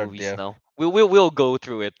we just start. movies Yeah. now. We'll go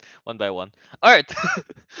through it one by one. All right.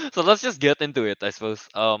 So let's just get into it, I suppose.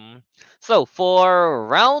 So for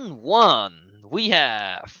round one, we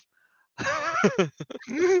have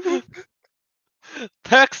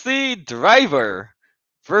Taxi Driver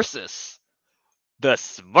versus the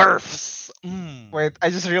Smurfs. Wait, I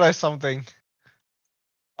just realized something.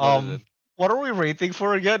 What is it? What are we rating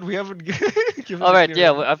for again? We haven't given All a right, clear.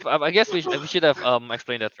 yeah. I guess we should have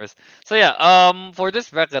explained that first. So yeah, for this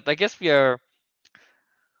bracket, I guess we are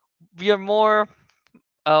more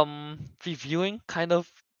reviewing kind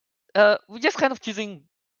of we're just kind of choosing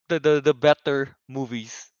the better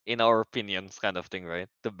movies in our opinions, kind of thing, right?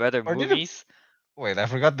 The better Or did it? movies, Wait, I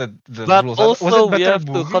forgot the but rules. Was also it we better have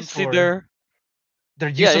to movies or consider, their yeah,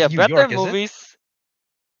 use yeah, of New better York? Is it? movies.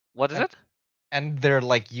 What is And it? and their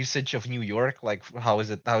like usage of New York, like how is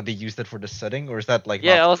it? How they used it for the setting, or is that like Yeah,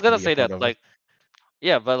 not I was gonna really a say part that, of it? like,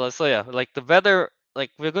 yeah, but so yeah, like the better,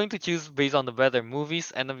 like we're going to choose based on the better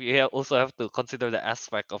movies, and then we also have to consider the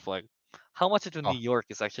aspect of like how much of New Oh, York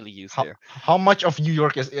is actually used how there. how much of New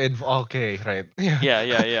York is in? Okay, right. Yeah. Yeah,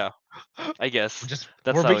 yeah, yeah. I guess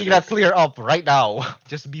that's We're how it making that is. clear up right now,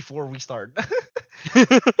 just before we start.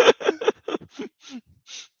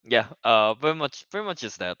 Yeah, pretty much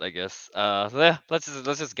is that, I guess. So yeah, let's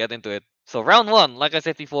just get into it. So round one, like I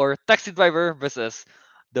said before, Taxi Driver versus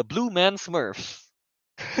the Blue Man Smurfs.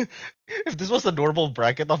 If this was a normal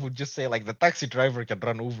bracket, I would just say like the taxi driver can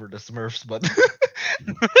run over the Smurfs, but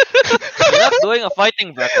We're not doing a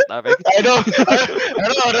fighting bracket, Avik. I know,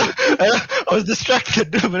 I was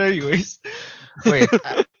distracted. But anyways, wait,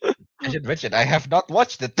 I should mention I have not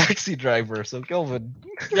watched the taxi driver, so Kelvin,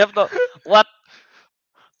 You have to what?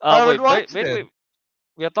 I haven't Wait, wait, watched wait, it. wait.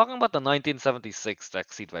 We are talking about the 1976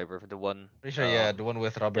 Taxi Driver, the one, Pretty sure, yeah, the one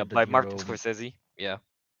with yeah, Robert De by Martin Niro. Scorsese. Yeah,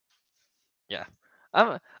 yeah.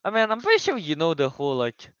 I mean, I'm pretty sure you know the whole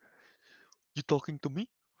like, you talking to me?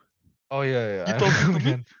 Oh yeah, You yeah. talking to me?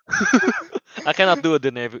 Again. I cannot do a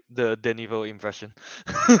the Denivo impression.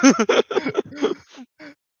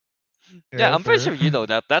 Yeah, Yeah, I'm pretty fair. sure you know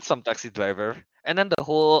that. That's some Taxi Driver. And then the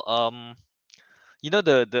whole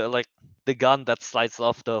the like the gun that slides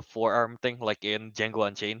off the forearm thing, like in Django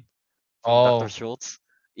Unchained from Dr. Oh, Schultz.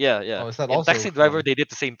 Yeah, oh, yeah. is that In also Taxi Driver, from? they did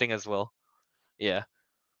the same thing as well. Yeah.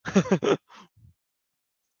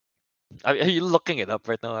 Are you looking it up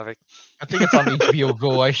right now, Eric? I think it's on HBO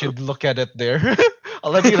Go. I should look at it there.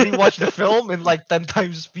 Let me rewatch the film in like 10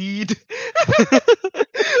 times speed.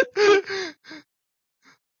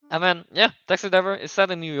 I mean, yeah, Taxi Driver is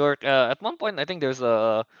set in New York. At one point, I think there's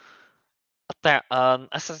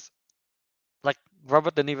like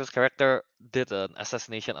Robert De Niro's character did an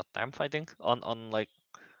assassination attempt, I think, on like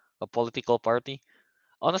a political party.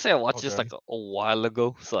 Honestly, I watched this Okay. like a while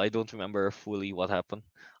ago, so I don't remember fully what happened.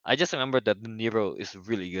 I just remember that De Niro is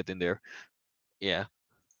really good in there. Yeah,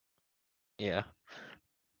 yeah.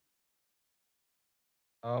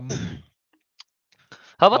 Um.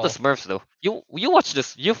 How about the Well, Smurfs though? You watch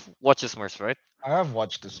this? You've watched the Smurfs, right? I have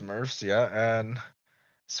watched the Smurfs, yeah, and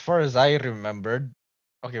as far as I remembered,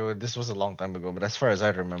 okay, well, this was a long time ago, but as far as I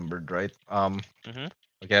remembered, right? Mm-hmm.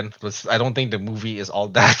 Again, I don't think the movie is all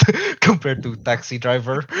that compared to Taxi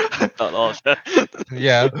Driver. Not all.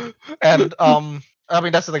 Yeah, and I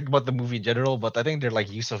mean that's like about the movie in general, but I think they're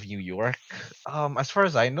like use of New York. As far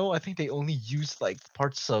as I know, I think they only used like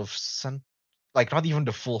parts of like not even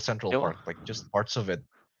the full Central Yo, Park, like just parts of it.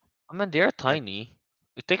 I mean, they're Like, tiny.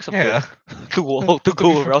 It takes a bit yeah. to To be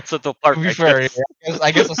go fair, around Central Park, to be I fair, yeah, guess.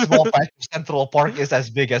 I guess a small patch of Central Park is as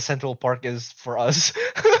big as Central Park is for us.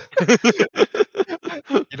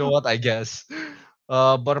 You know what? I guess.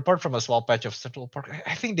 But apart from a small patch of Central Park,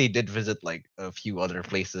 I think they did visit like a few other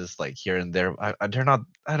places, like here and there. They're not.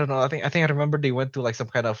 I don't know. I think I remember they went to like some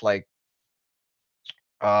kind of like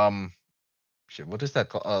um, shit, what is that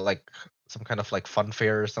called? Like some kind of like fun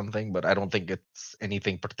fair or something. But I don't think it's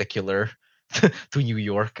anything particular to New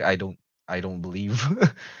York. I don't believe.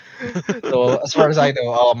 So as far as I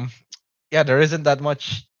know, yeah, there isn't that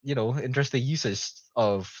much, interesting usage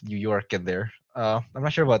of New York in there. I'm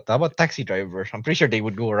not sure about how about Taxi Driver. I'm pretty sure they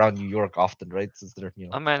would go around New York often, right? Since they're,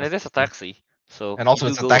 I mean, it is a assassin. taxi, so And you also do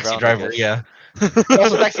it's a go taxi around, I driver, guess. yeah. And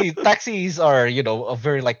also taxis are, a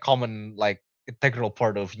very like common like integral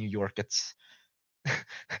part of New York. It's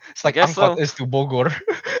I like guess angkot so. is to Bogor.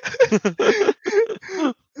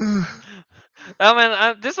 I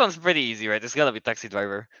mean, this one's pretty easy, right? It's gotta be taxi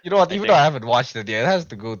driver, You know what? I Even though I think. haven't watched it yet, it has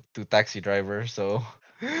to go to Taxi Driver. So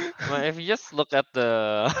I mean, if you just look at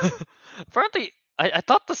the, apparently, I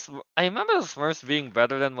thought I remember the Smurfs being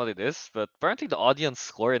better than what it is, but apparently the audience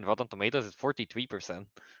score in Rotten Tomatoes is 43%.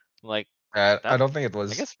 Like I that, don't think it I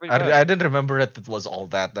was. guess pretty bad. I didn't remember that it was all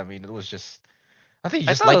that. I mean, it was just. I think you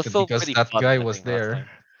I just thought it liked was it still because pretty that fun. guy I was think last there. time.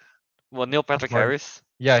 Well, Neil Not Patrick Bard. Harris.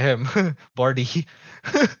 Yeah, him. Barty.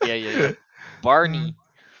 Yeah, yeah, yeah. Barney.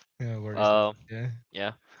 Yeah, Barty's nice. Uh, Yeah.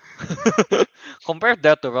 yeah. Compare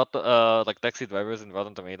that to like Taxi Drivers in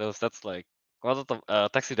Rotten Tomatoes. That's like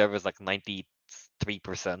Taxi Drivers like 93%.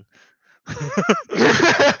 I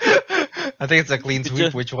think it's a clean It sweep.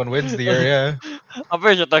 just, Which one wins the area? I'm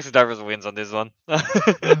pretty sure Taxi Drivers wins on this one.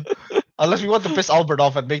 Yeah. Unless we want to piss Albert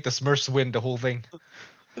off and make the Smurfs win the whole thing.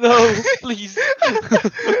 No, please.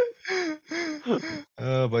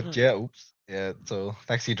 But yeah, oops. Yeah, so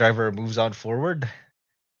taxi driver moves on forward.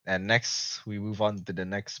 And next we move on to the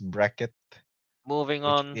next bracket, Moving which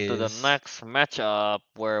on to the is next matchup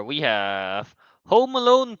where we have Home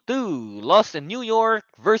Alone 2 Lost in New York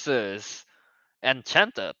versus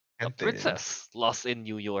Enchanted, a Enchanted. princess lost in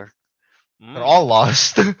New York. They're all Mm.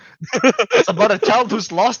 lost. It's about a child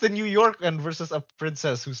who's lost in New York and versus a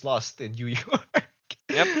princess who's lost in New York.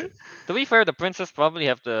 Yep. To be fair, the princess probably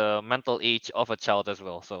have the mental age of a child as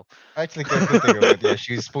well. So Actually, come to think of it, yeah,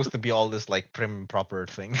 she's supposed to be all this like prim proper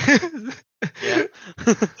thing. yeah.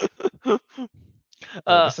 So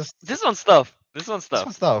uh, this is this one's tough. This one's this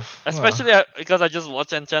one tough, stuff. especially because I just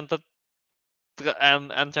watched Enchanted,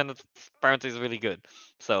 and Enchanted apparently is really good.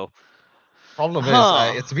 So, Problem is,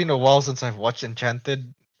 huh? it's been a while since I've watched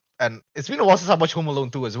Enchanted, and it's been a while since I watched Home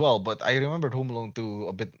Alone 2 as well. But I remembered Home Alone 2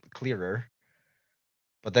 a bit clearer.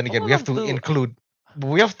 But then Home again, we have Alone to 2. include,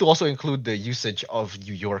 we have to also include the usage of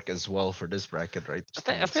New York as well for this bracket, right? Just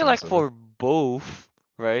to I make feel sense like of it. for both,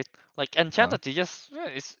 right? Like Uh, Enchanted,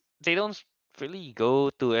 they don't really go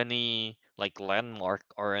to any like landmark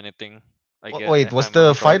or anything. I guess wait,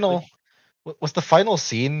 if I remember correctly. was the final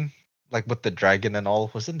scene like with the dragon and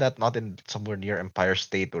all? Wasn't that not in somewhere near Empire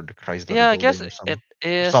State or the Chrysler Yeah, I guess Building or it some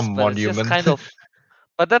is, but it's just monument? kind of.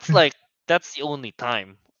 But that's like that's the only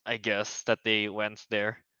time I guess that they went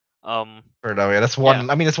there. Um, For now, yeah, that's yeah, one.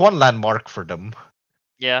 I mean, it's one landmark for them.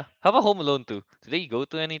 yeah. How about Home Alone 2? Did they go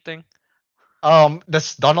to anything?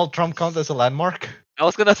 Does Donald Trump count as a landmark? I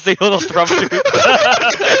was gonna say Donald Trump too. Does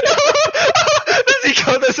he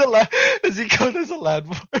count as a Does he count as a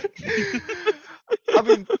landmark? I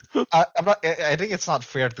mean, I'm not. I think it's not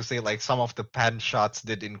fair to say like some of the pan shots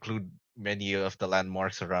did include many of the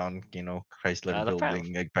landmarks around, Chrysler The Prime.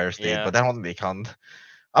 Building, Empire State, Yeah. but that one they count.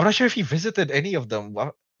 I'm not sure if he visited any of them.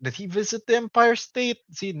 Did he visit the Empire State?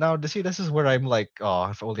 See now, this is where I'm like, oh,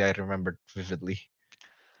 if only I remembered vividly.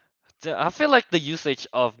 I feel like the usage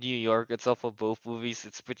of New York itself for both movies,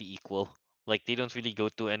 it's pretty equal. Like they don't really go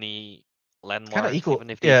to any Kind of landmarks. equal, Even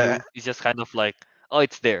if they yeah, do, it's just kind of like, oh,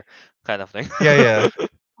 it's there, kind of thing. yeah, yeah.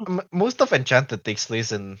 Most of Enchanted takes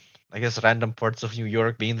place in, I guess, random parts of New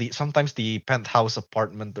York, mainly sometimes the penthouse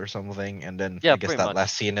apartment or something, and then Yeah, I guess pretty that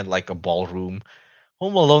last much. scene in like a ballroom.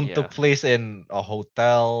 Home Alone Yeah, took place in a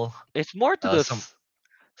hotel. it's more to the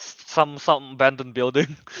Some some abandoned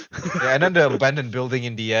building. Yeah, and then the abandoned building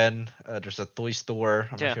in the end. There's a toy store.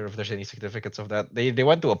 I'm not Yeah, sure if there's any significance of that. They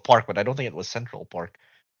went to a park, but I don't think it was Central Park,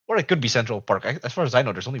 or it could be Central Park. As far as I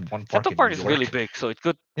know, there's only one park Central in New Park is really York. big, so it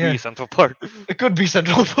could be Yeah, Central Park. it could be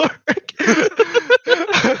Central Park,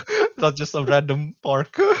 not just a random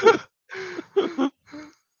park.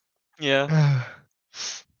 Yeah.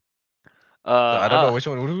 So I don't know Uh, which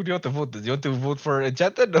one. Who do you want to vote? Do you want to vote for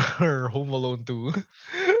Enchanted or Home Alone 2?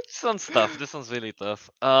 this one's tough. This one's really tough.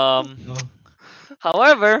 No.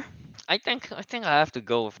 However, I think I have to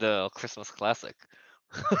go with the Christmas classic.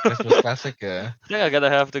 Christmas I classic. think I gotta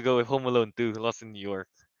have to go with Home Alone 2, Lost in New York.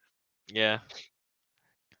 Yeah.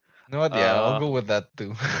 You know what? Yeah, I'll Uh, go with that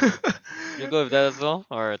too. you go with that as well.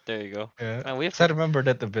 All right, there you go. Yeah, And we have 'cause I to. remember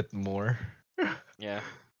that a bit more. Yeah.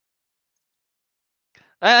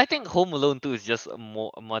 I think Home Alone 2 is just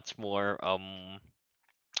much more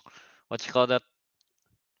what you call that?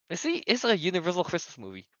 It's a universal Christmas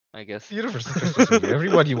movie, I guess. Universal Christmas movie.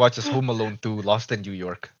 Everybody watches Home Alone 2, Lost in New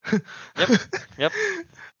York. Yep. Yep.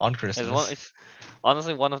 On It's one. Christmas. It's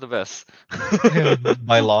honestly one of the best. Yeah,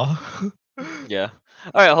 by law. Yeah.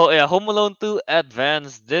 All right. Yeah. Home Alone 2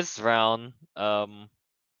 advanced this round.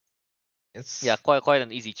 Yeah. It's Quite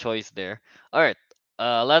an easy choice there. All right.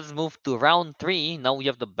 Let's move to round three. Now we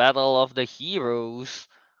have the battle of the heroes.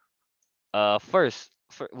 First,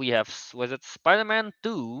 we have was it Spider-Man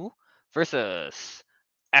 2 versus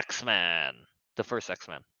X-Men, the first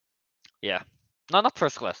X-Men. Yeah. No, not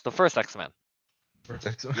first class. The first X-Men.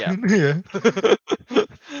 protect. Yeah. Yeah.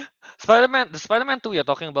 Spider-Man. The Spider-Man 2 you're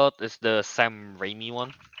talking about is the Sam Raimi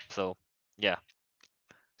one. So yeah.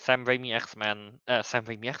 Sam Raimi X-Men. Sam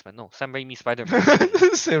Raimi X-Men. No, Sam Raimi Spider-Man.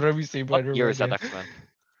 Same Raimi, same What year Spider-Man, is that yeah. X-Men?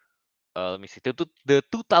 Let me see. The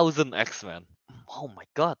 2000 X-Men. Oh my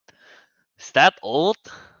god. Is that old?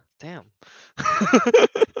 Damn.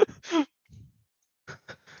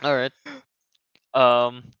 All right.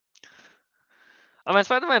 Um, I mean,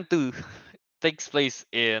 Spider-Man 2 takes place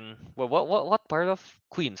in what part of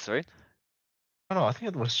Queens, right? I don't know, I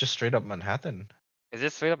think it was just straight up Manhattan. Is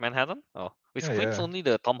it straight up Manhattan? Oh, is Yeah, Queens yeah. only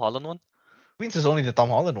the Tom Holland one? Queens is only the Tom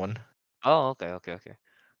Holland one. Oh, okay.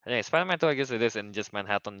 Anyway, Spider-Man 2, I guess it is in just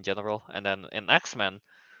Manhattan in general, and then in X-Men,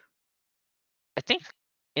 I think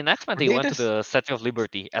in X-Men Or they they went to just the Statue of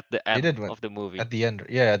Liberty at the they end did win of the movie. at the end.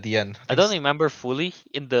 Yeah, at the end. I I think don't remember fully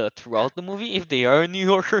in the throughout the movie if they are in New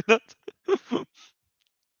York or not.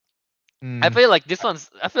 mm,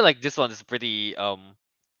 I feel like this one is pretty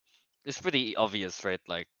it's pretty obvious, right?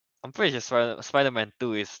 Like I'm pretty sure Spider-Man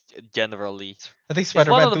 2 is generally I think it's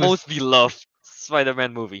one Spider-Man of the 2 is. most beloved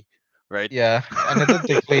Spider-Man movie, right? Yeah, and it did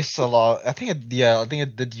take place a lot. I think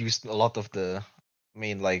it did use a lot of the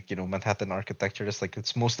main, like, Manhattan architecture. Just like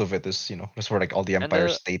it's most of it is, just for like all the And Empire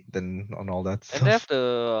the State and all that and they have stuff.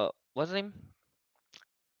 the what's the name?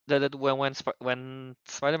 The when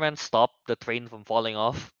Spider-Man stopped the train from falling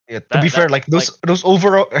off. Yeah, to be fair, That like like those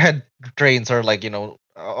overhead trains are like,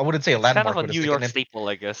 I wouldn't say a it's kind of landmark, a but New it's like York staple,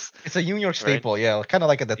 I guess, it's a New York right? staple. Yeah, kind of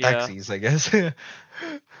like at the Yeah. taxis, I guess.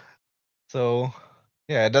 So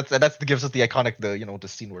yeah, that's that gives us the iconic, the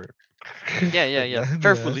scene where Yeah. yeah,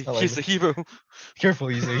 Carefully, like he's a hero. careful,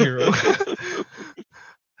 he's a hero.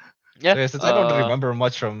 Yeah. So yeah, since I don't remember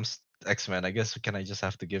much from X-Men, I guess can I just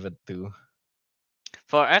have to give it to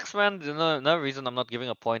For X-Men, another reason I'm not giving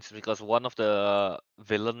a point is because one of the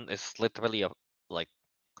villain is literally a like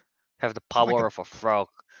have the oh my power god. of a frog.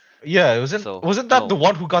 Yeah, it wasn't So wasn't that the no,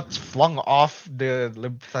 one who got flung off the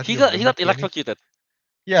Statue of he got Liberty? electrocuted.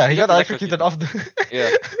 Yeah, he He got got electrocuted electrocuted. off the.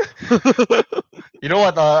 Yeah. You know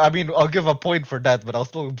what? I mean, I'll give a point for that, but I'll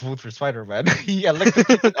still vote for Spider-Man. He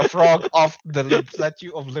electrocuted a frog off the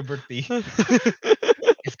Statue of Liberty.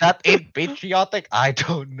 If that ain't patriotic, I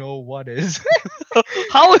don't know what is.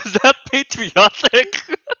 How is that patriotic?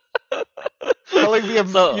 telling me, you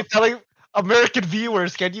So telling American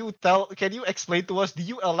viewers, can you explain to us? Do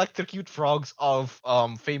you electrocute frogs of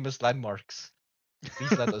famous landmarks?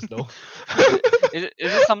 Please let us know.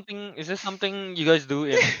 Is this something you guys do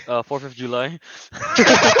in 4th of July?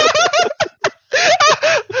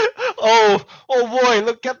 Oh boy,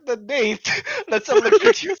 look at the date. Let's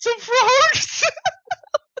electrocute some frogs.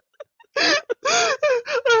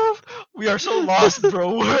 We are so lost,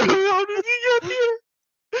 bro. How did we get here?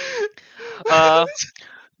 uh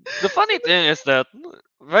the funny thing is that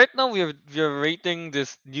right now we're rating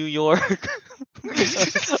this New York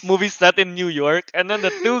movie set in New York, and then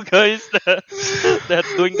the two guys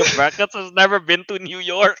that's doing the brackets has never been to New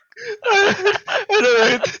York. I know,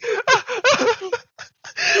 right?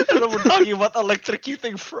 And we're talking about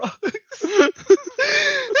electrocuting frogs.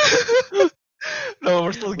 No,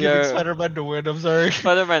 we're still We giving are Spider-Man the win. I'm sorry.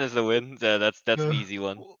 Spider-Man is the win. Yeah, that's the No. easy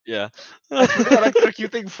one. Yeah. Actually,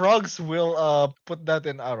 electrocuting frogs will put that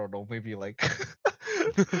in. I don't know, maybe like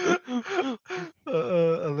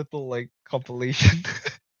a little like compilation.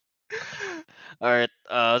 All right.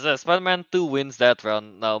 So Spider-Man 2 wins that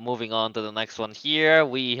round. Now moving on to the next one here,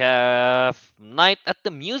 we have Night at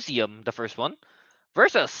the Museum, the first one,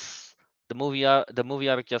 versus the movie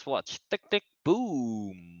I just watched, Tick Tick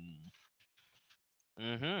Boom.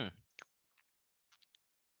 Mm-hmm.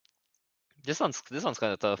 This one's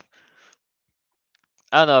kind of tough.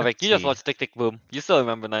 I don't know, Vic. Let's You just see. watched Tick Tick Boom. You still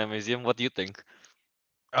remember Night Museum. What do you think?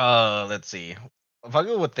 Let's see. If I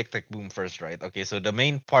go with Tick Tick Boom first, right? Okay, so the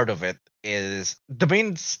main part of it is the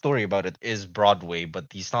main story about it is Broadway, but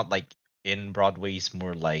he's not like in Broadway. He's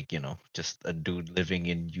more like just a dude living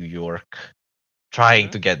in New York, trying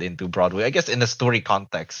Mm-hmm. to get into Broadway. I guess in a story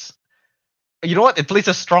context, you know what? It plays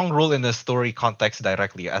a strong role in the story context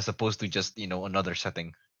directly, as opposed to just another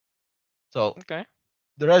setting. So Okay.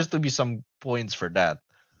 there has to be some points for that.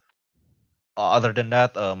 Other than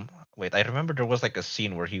that, wait, I remember there was like a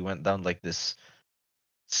scene where he went down like this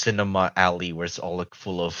cinema alley where it's all like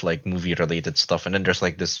full of like movie related stuff, and then there's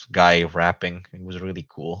like this guy rapping. It was really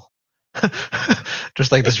cool.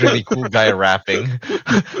 Just like this really cool guy rapping.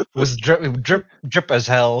 Was drip as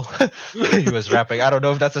hell. He was rapping. I don't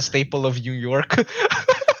know if that's a staple of New York.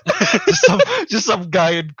 just some just some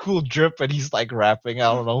guy in cool drip and he's like rapping.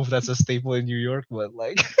 I don't know if that's a staple in New York, but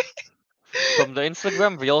like From the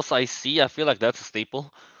Instagram reels I see, I feel like that's a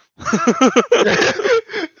staple.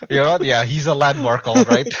 you know what? Yeah, he's a landmark, all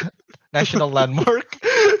right. National landmark.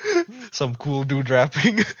 Some cool dude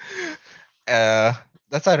rapping. Uh,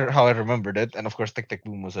 that's how I remembered it. And of course, Tic Tac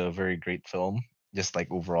Boom was a very great film, just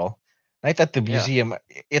like overall. Night at the Yeah, Museum,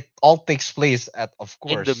 it all takes place at, of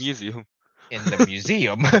in the course, museum. in the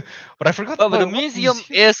museum. But I forgot But the what museum museum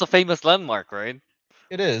is a famous landmark, right?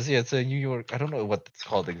 it is. Yeah, it's a New York. I don't know what it's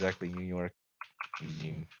called exactly. New York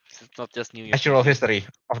Museum. It's not just New York Natural Museum. History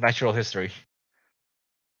of Natural History.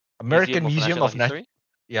 American Museum of Museum National of History.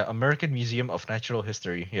 Yeah, American Museum of Natural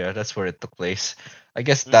History. Yeah, that's where it took place. I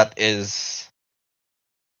guess Mm. that is.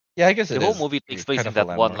 Yeah, I guess The it whole is movie takes place kind in of a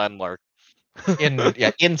that one landmark. landmark.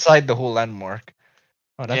 Inside the whole landmark.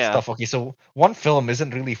 Oh, that's Yeah, tough. Okay, so one film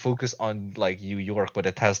isn't really focused on like New York, but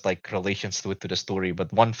it has like relations to the story.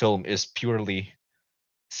 But one film is purely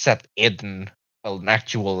set in an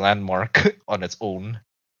actual landmark on its own,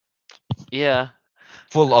 yeah.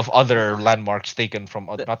 full of other landmarks taken from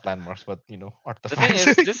The, not landmarks, but the thing artifacts.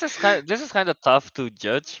 is, this is kind of tough to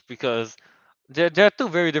judge because there are two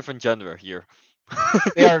very different genre here.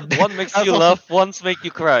 They are. One makes That's you also. laugh, one's make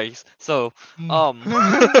you cry. So, Mm. um,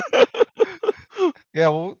 Yeah,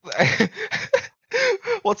 well,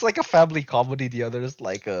 what's like a family comedy? The other is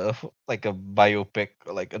like a biopic,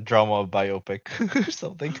 or like a drama biopic or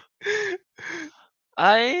something.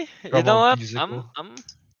 you know Drama what? I'm musical. I'm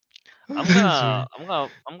I'm gonna Sorry. I'm gonna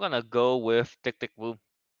I'm gonna go with Tick Tick Boom.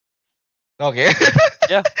 Okay.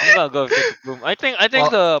 Yeah, I'm gonna go with Tick Tick Boom. I think Well,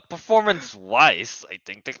 the performance wise, I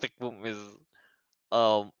think Tick Tick Boom is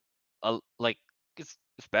like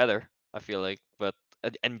it's better. I feel like, but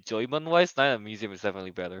enjoyment wise, Night at the Museum is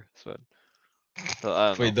definitely better. So I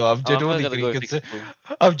don't wait, know. no, I'm really gonna go with Tick Tick Boom.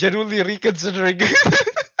 I'm genuinely reconsidering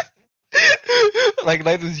like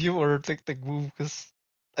Night Museum or Tic Tac Boom because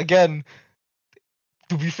again,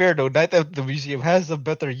 to be fair though, Night at the Museum has a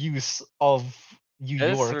better use of New That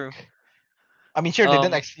is York. true. I mean, sure, they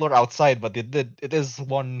didn't Um, explore outside, but it did. It is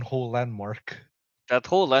one whole landmark that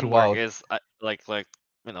whole landmark throughout is like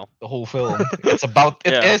you know, the whole film. It's about.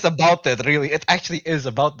 It yeah, is about it. Really, it actually is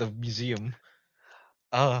about the museum.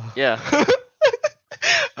 Uh, yeah.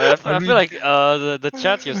 I I feel mean, like the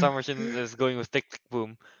chat here Summerson is going with Tick Tick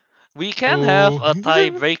Boom. We can have oh, a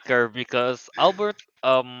tiebreaker because Albert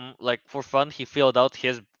like for fun he filled out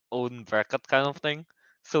his own bracket kind of thing.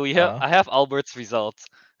 So uh, I have Albert's results.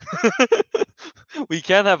 We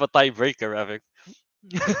can have a tiebreaker, Epic.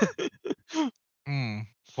 Hmm.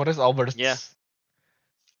 What is Yeah. Albert's?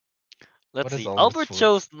 Let's What is see. Albert's Albert food?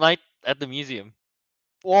 chose night at the museum.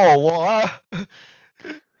 Whoa, whoa.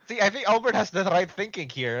 See, I think Albert has the right thinking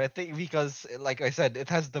here. I think because, like I said, it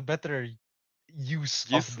has the better use of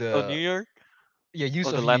Use of New the York use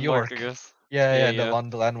or the of New landmark, I York. guess. Yeah, Yeah, yeah, yeah.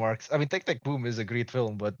 the landmarks. I mean, Tic Tac Boom is a great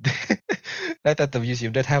film, but Night at the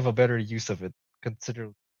Museum did have a better use of it,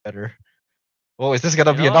 considerably better. Oh, is this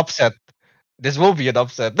gonna You be know an what? upset? This will be an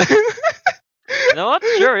upset. You know what?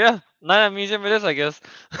 Sure, yeah. Night at museum it is, I guess.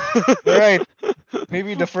 All right,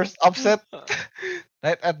 maybe the first upset.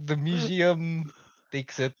 Night at the Museum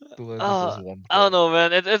takes it to this is uh, one I don't point. know,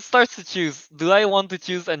 man. It starts to choose. Do I want to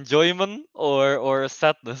choose enjoyment or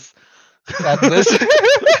sadness? Sadness.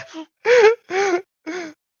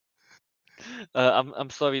 I'm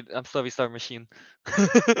sorry, Star Machine.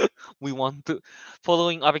 We want to,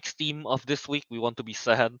 following Apic's theme of this week, we want to be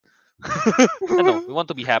sad. No, we want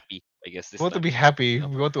to be happy. I guess We this want to time. be happy. You know.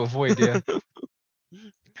 We want to avoid, yeah.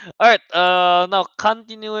 All right. Now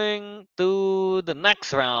continuing to the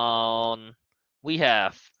next round, we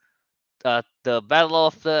have the battle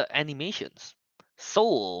of the animations.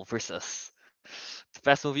 Soul versus the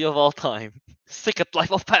best movie of all time, Secret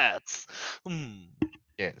Life of Pets. Hmm.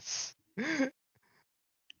 Yes.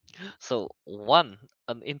 So one,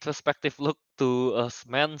 an introspective look to a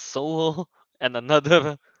man's soul, and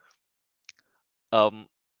another, um,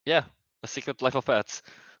 yeah, a Secret Life of Pets.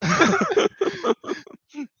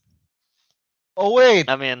 Oh wait,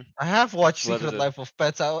 I mean, I have watched what is Secret it? Life of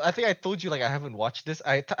Pets. I think I told you like I haven't watched this.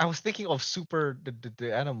 I was thinking of Super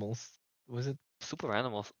the animals. Was it? Super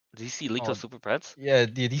Animals. DC League Oh of Super Pets. yeah,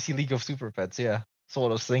 the DC League of Super Pets. Yeah, that's what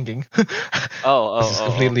I was thinking. Oh, oh,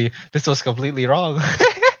 oh, oh. This was completely wrong.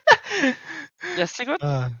 Yeah, Secret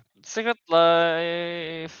uh, Secret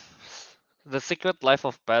Life. The Secret Life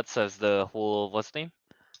of Pets has the whole what's his name?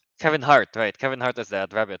 Kevin Hart, right? Kevin Hart as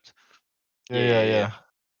that rabbit. yeah, Yeah, yeah, yeah, yeah. yeah.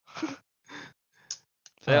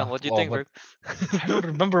 So yeah, what do you Well, think, but Rick? I don't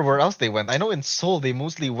remember where else they went. I know in Seoul they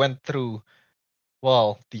mostly went through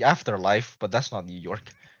the afterlife, but that's not New York.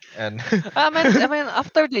 And I mean,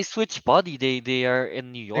 after they switch body, they are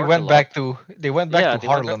in New York a lot. they went back Yeah, to they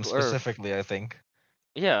went back Harlem to Earth. specifically, I think.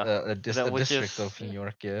 Yeah, A that which district is of New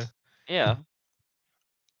York, yeah. yeah.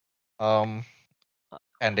 Um, Uh,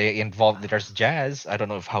 and they involved there's jazz. I don't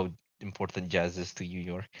know if how important jazz is to New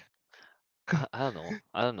York. I don't know.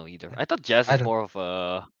 I don't know either. I thought jazz I is don't. more of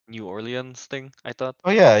a New Orleans thing. I thought,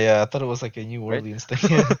 Oh yeah, yeah. I thought it was like a New right? Orleans thing.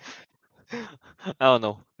 Yeah. I don't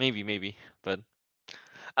know. Maybe, but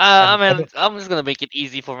I And I mean, don't. I'm just gonna make it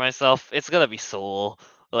easy for myself. It's gonna be Soul.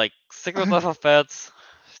 Like Secret Life of Pets.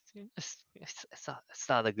 It's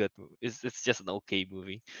not a good movie. It's just an okay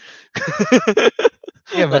movie.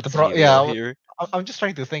 Yeah, but Let's be yeah, real here. I'm just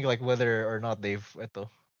trying to think like whether or not they've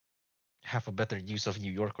have a better use of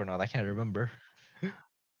New York or not. I can't remember.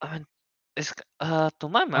 I mean, to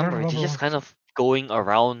my I don't memory, they're remember just what. kind of going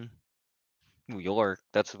around New York.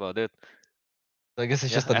 That's about it. I guess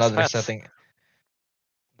it's Yeah, just as another pets. setting.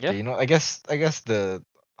 Yeah. Okay, I guess the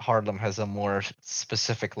Harlem has a more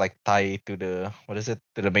specific like tie to the what is it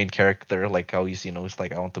to the main character, like how he's it's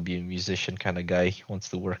like I want to be a musician kind of guy. He wants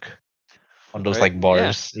to work on those Right. like Yeah.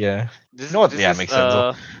 bars. Yeah, you This know what? this Yeah, is makes sense.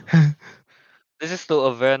 Though. this is to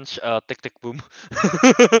avenge Tick Tick Boom.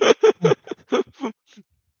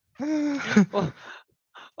 Oh,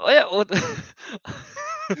 oh yeah.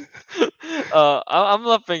 I'm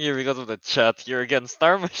laughing here because of the chat here again.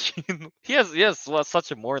 Star Machine. Yes. Was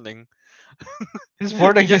such a morning. His He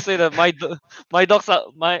boarding. just said that my dog's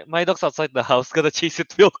outside the house. Gotta chase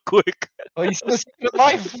it real quick. Oh, he's in a secret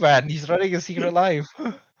life, man. He's running a secret life.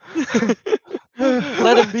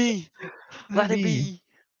 Let him be. Let Let him me. be.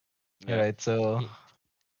 All Yeah. right, so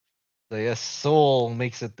y- yes, Seoul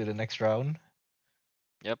makes it to the next round.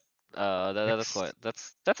 Yep. That's quite.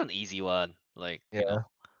 Next, That's an easy one. Like yeah.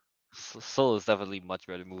 Soul is definitely much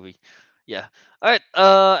better movie. Yeah. All right.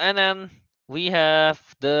 And then we have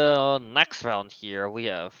the next round here. We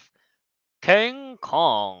have King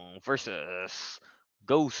Kong versus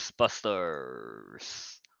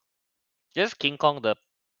Ghostbusters. Yes, King Kong, the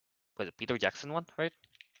was it Peter Jackson one, right?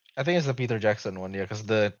 I think it's the Peter Jackson one, yeah, because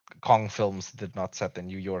the Kong films did not set in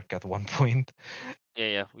New York at one point.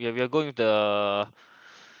 Yeah. We are going with the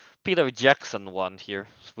Peter Jackson one here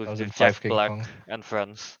I with was the in Jack Five King Black Kong. and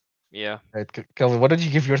friends. Yeah. Right, Kelvin, what did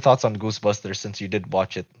you give your thoughts on Ghostbusters since you did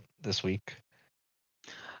watch it this week?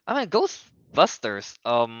 I mean Ghostbusters.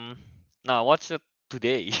 No, I watched it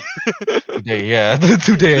today. Today, yeah,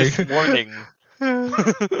 today. This morning.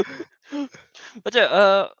 But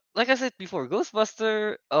yeah, like I said before,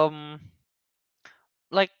 Ghostbuster,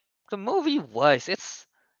 like the movie wise,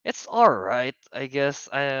 It's alright, I guess.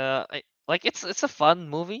 I like it's a fun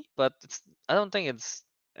movie, but I don't think it's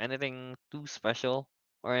anything too special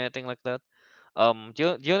or anything like that.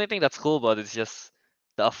 The only thing that's cool about it is just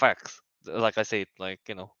the effects. Like I said, like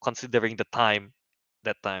considering the time,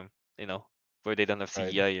 that time, where they don't have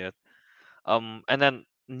Right. CGI yet. And then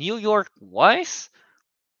New York wise,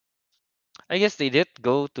 I guess they did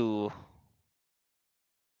go to.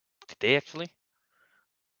 Did they actually?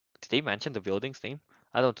 Did they mention the building's name?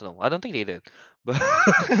 I don't know. I don't think they did, but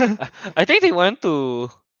I think they went to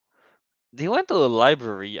a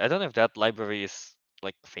library. I don't know if that library is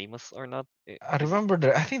like famous or not. I Is it? remember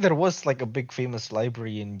there. I think there was like a big famous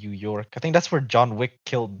library in New York. I think that's where John Wick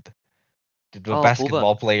killed the Oh, Kuban,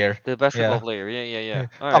 basketball player. the basketball Yeah. player. Yeah, yeah, yeah. Yeah.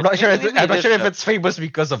 All I'm right, not sure. maybe I'm it not is sure if that. it's famous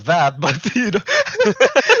because of that, but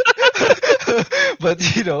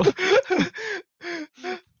but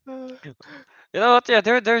You know what? Yeah,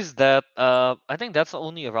 there's that. I think that's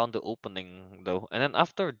only around the opening though, and then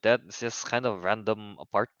after that, it's just kind of random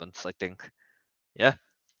apartments. I think. Yeah.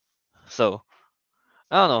 So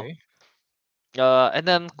I don't know. Okay. And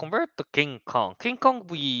then compared to King Kong, King Kong,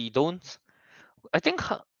 we don't. I think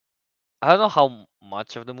I don't know how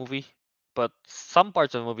much of the movie, but some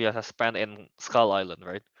parts of the movie has spent in Skull Island,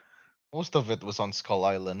 right? Most of it was on Skull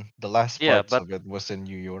Island. The last Yeah, parts but of it was in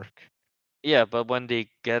New York. when they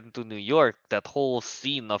get into New York, that whole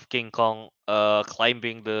scene of King Kong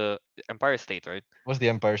climbing the Empire State, right? Was the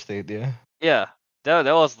Empire State? Yeah. Yeah, that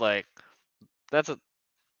was like that's a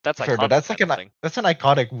that's Fair, though. iconic, I don't think. That's an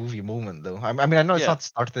iconic movie moment, though. I mean, I know it's Yeah, not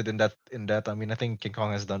started in that. I mean, I think King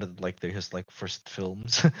Kong has done it like his like first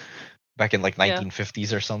films back in like yeah.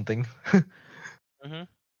 1950s or something. Hmm.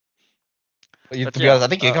 To But be yeah, honest, I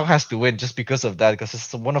think King Kong has to win just because of that, because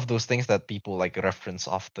it's one of those things that people like reference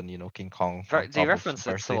often. King Kong on they top of reference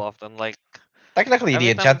Empire it so State. often. Like Technically, the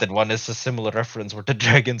every time, Enchanted one is a similar reference where the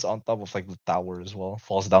dragon's on top of like the tower as well,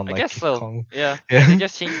 falls down I like guess King so. Kong. Yeah, they Yeah.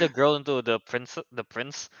 just changed the girl into the prince. The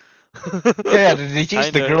prince. Yeah, they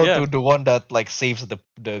changed the Kinda, girl yeah, to the one that like saves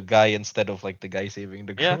the guy instead of like the guy saving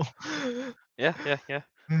the yeah, girl. yeah, yeah, yeah.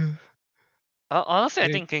 Honestly, I Eh,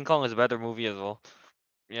 think King Kong is a better movie as well.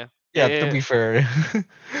 Yeah, yeah, to be fair.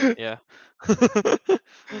 yeah.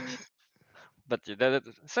 But yeah,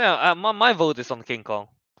 so yeah, my vote is on King Kong.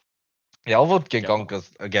 Yeah, I'll vote King Yeah, Kong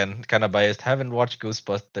because again, kind of biased. Haven't watched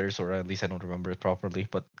Ghostbusters, or at least I don't remember it properly.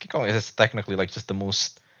 But King Kong is technically like just the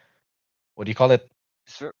most, what do you call it?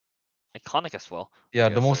 it's very iconic as well. I Yeah,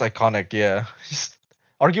 the guess most so. iconic. Yeah, just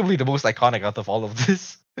arguably the most iconic out of all of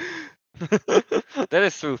this. That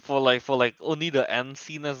is true for like only the end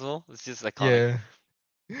scene as well. It's just iconic. Yeah.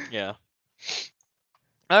 Yeah.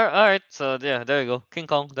 All right. So yeah, there you go. King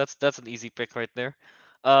Kong. That's an easy pick right there.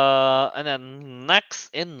 And then next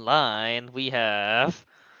in line we have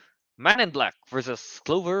Man in Black versus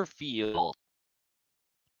Cloverfield.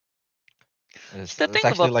 The It's thing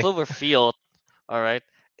actually about like, Cloverfield, all right,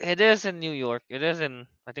 it is in New York. It is in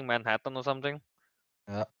I think Manhattan or something,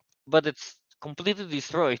 uh, but it's completely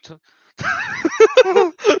destroyed.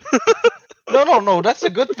 no. That's a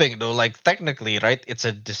good thing though. Like technically, right? It's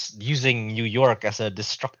using New York as a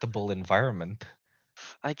destructible environment,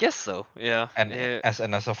 I guess so. Yeah. and Yeah. as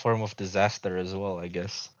a form of disaster as well, I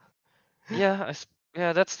guess. Yeah.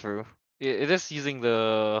 Yeah. That's true. It is using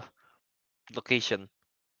the location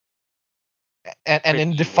And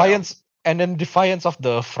in pretty well. defiance of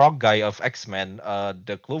the frog guy of X-Men,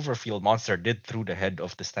 the Cloverfield monster did through the head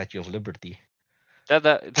of the Statue of Liberty.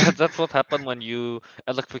 That's what happened when you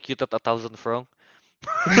electrocuted 1,000 franc.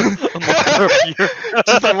 A monster appear.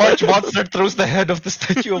 Just a large monster throws the head of the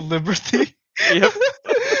Statue of Liberty. Yep.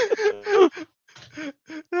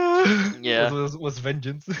 was, Yeah. was was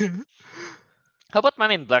vengeance. How about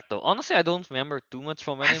Man in Black though? Honestly, I don't remember too much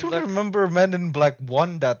from Man I in don't Black. remember Men in Black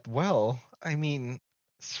 1 that well. I mean,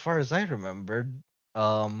 as far as I remembered,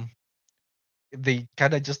 um, they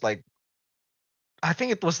kind of just like, I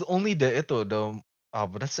think it was only the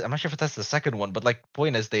but that's, I'm not sure if that's the second one, but like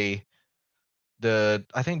point is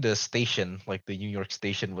I think the station, like the New York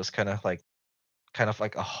station, was kind of like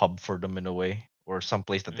a hub for them in a way, or some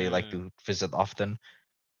place that they like Mm. to visit often.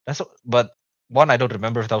 But one, I don't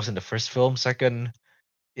remember if that was in the first film. Second,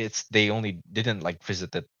 it's they only didn't like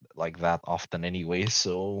visit it like that often anyway,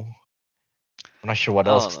 so I'm not sure what I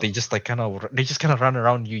else, don't 'cause know. they just kind of run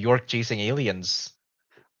around New York chasing aliens.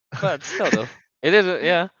 But still though, it is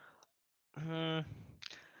yeah. Hmm.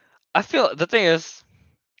 I feel the thing is,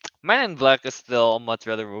 Man in Black is still a much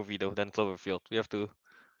better movie though than Cloverfield. We have to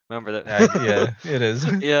remember that. Yeah, it is.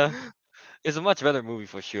 Yeah, it's a much better movie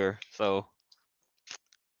for sure. So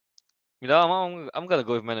I'm gonna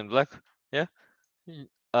go with Man in Black. Yeah.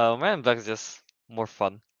 Man in Black is just more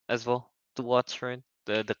fun. as well to watch, right?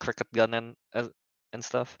 The cricket gun and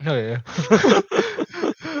stuff. Oh yeah.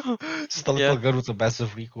 Just a Yeah. little gun with a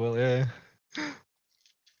massive recoil. Yeah. Yeah.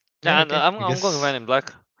 Yeah, and Okay. I I'm going guess. Man in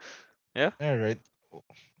Black. Yeah. All right.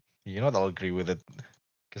 You know what? I'll agree with it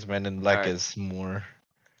because Men in All Black right. is more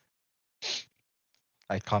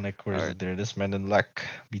iconic. All Whereas right. there, this Men in Black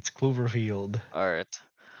beats Cloverfield. All right.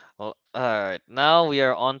 Well, all right. Now we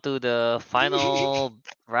are on to the final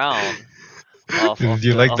round Did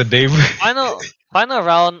you like the of name? final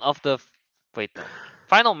round of the wait no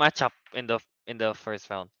final matchup in the first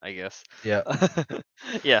round, I guess. Yeah.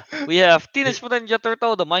 Yeah, we have Teenage Mutant Ninja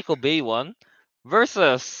Turtle, the Michael Bay one,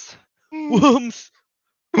 versus Worms.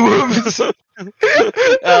 Worms.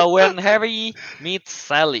 When Harry meets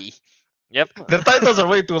Sally. Yep, Their titles are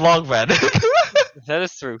way too long, man. that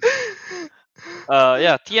is true.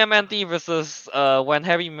 Yeah, TMNT versus When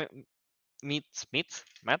Harry meets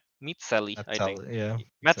Sally. That's I think Sally. Yeah,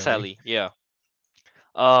 Met Sally. Sally. Yeah.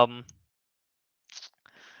 Um,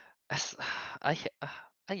 as- I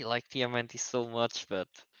I like TMNT so much, but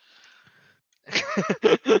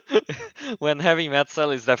when Harry Met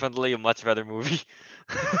Sally is definitely a much better movie.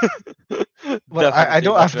 Well, I Definitely a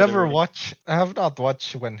don't. much I've better never movie. watched. I have not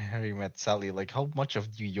watched When Harry Met Sally. Like, how much of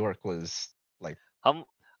New York was like Um,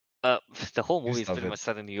 the whole movie used is of pretty it? much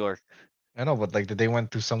set in New York. I know, but like, did they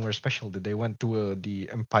went to somewhere special? Did they went to the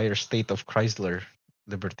Empire State of Chrysler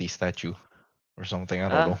Liberty statue or something? I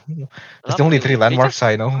don't Uh, know. That's the Not only three really. They landmarks just,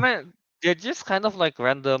 I I know. mean, they're just kind of like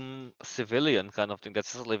random civilian kind of thing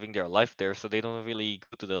that's just living their life there, so they don't really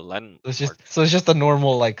go to the landmarks. So it's just a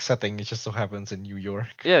normal like setting. It just so happens in New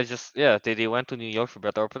York. Yeah, just yeah, they went to New York for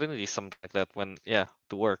better opportunities, something like that. When yeah,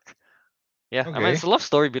 to work. Yeah, I mean Okay, it's a love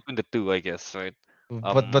story between the two, I guess, right?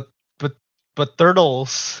 but Um, but but but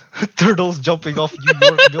turtles, turtles jumping off New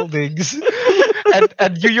York buildings,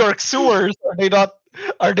 and New York sewers.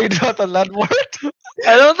 Are they not a landmark?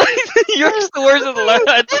 I don't think New York sewers is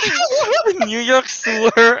I think New York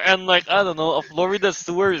sewer and like I don't know, a Florida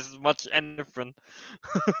sewer is much and different.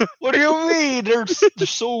 What do you mean? There's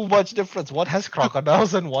so much difference. One has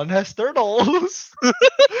crocodiles and one has turtles.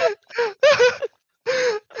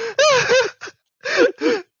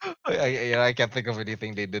 I can't think of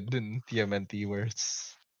anything they did in TMNT where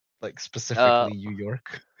it's like Uh specifically New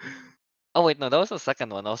York. oh wait, no, that was the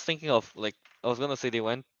second one. I was thinking of like I was gonna say they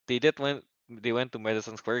went to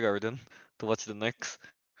Madison Square Garden to watch the Knicks.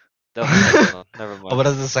 That was the second one. Never Oh, mind. but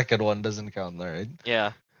that's the second one doesn't count, right?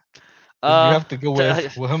 Yeah. Then you Uh, have to go with t-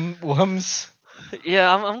 Whams.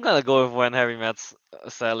 yeah, I'm gonna go with When Harry Met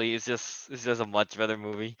Sally. It's just a much better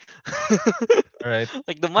movie. All right,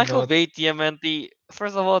 Like the you know Michael what? Bay TMNT.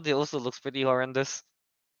 First of all, they also looks pretty horrendous.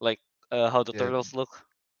 Like how the Yeah, turtles look.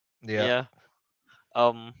 yeah. Yeah.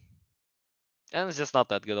 Um, and it's just not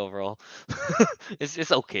that good overall.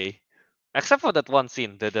 It's okay, except for that one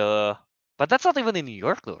scene. But that's not even in New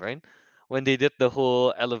York though, right? When they did the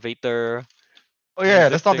whole elevator Oh yeah, transit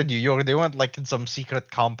that's not in thing. New York. They went like in some secret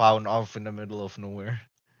compound off in the middle of nowhere.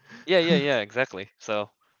 Yeah, exactly. So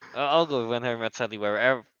I'll go with When Harry Met Sally,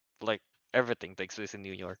 where like everything takes place in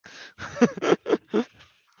New York.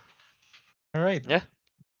 All right. Yeah,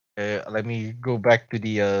 Let me go back to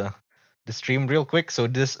the stream real quick. So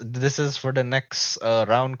this is for the next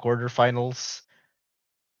round quarterfinals.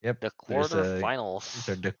 Yep, the there's these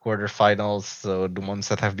are quarterfinals. the quarterfinals. So the ones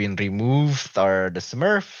that have been removed are the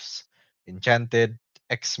Smurfs, Enchanted,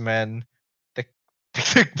 X-Men, Tick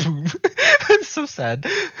Tick Boom. It's so sad.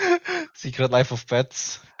 Secret Life of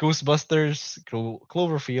Pets, Ghostbusters,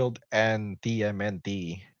 Cloverfield, and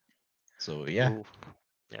TMNT. So yeah. Ooh,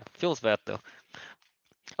 yeah, feels bad though.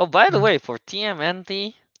 Oh, by the way, for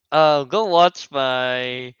TMNT, go watch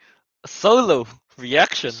my solo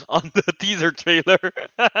reaction on the teaser trailer.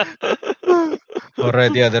 All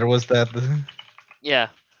right, yeah, there was that. Yeah.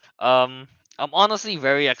 I'm honestly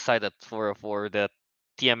very excited for the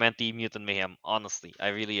TMNT Mutant Mayhem. Honestly, I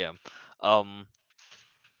really am. Um,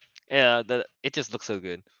 yeah, it just looks so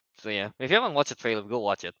good. So yeah, if you haven't watched the trailer, go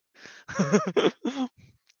watch it,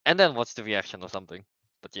 and then watch the reaction or something.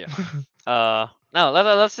 But yeah. Now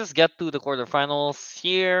let's just get to the quarterfinals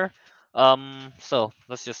here. So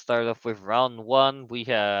let's just start off with round one. We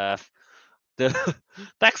have the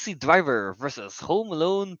Taxi Driver versus Home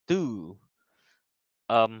Alone 2.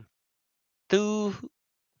 Um, two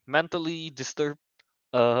mentally disturbed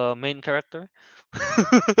main character.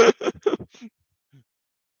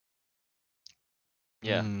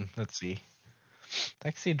 Yeah. Let's see.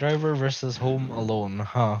 Taxi Driver versus Home Alone,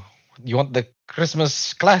 huh? You want the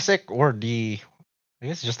Christmas classic or the? I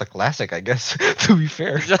guess just a classic. I guess to be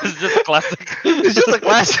fair, It's just a classic. it's just a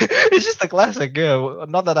classic. It's just a classic. Yeah,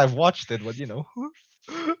 not that I've watched it, but you know.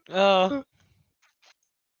 Uh,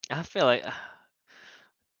 I feel like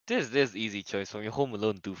this easy choice for me. Home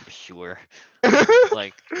Alone 2 for sure.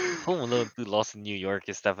 Like Home Alone 2 Lost in New York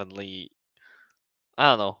is definitely, I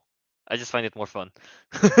don't know. I just find it more fun.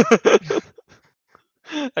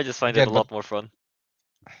 I just find it a Again, but lot more fun.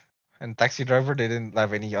 and Taxi Driver, they didn't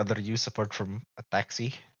have any other use apart from a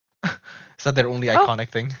taxi. Is that their only Oh, iconic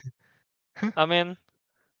thing? I mean,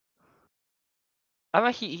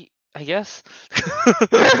 I guess.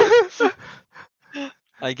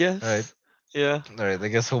 I Right. guess. Yeah. All right. I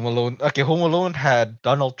guess Home Alone. Okay, Home Alone had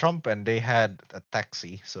Donald Trump and they had a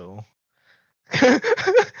taxi. So,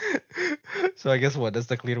 so I guess what? That's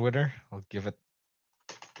the clear winner. I'll give it.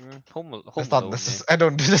 Home That's not Alone, man. necessary. I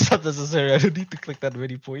don't. That's not necessary. I don't need to click that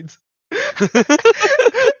many points.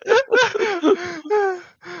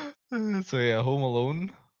 So yeah, Home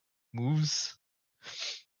Alone moves.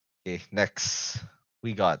 Okay, next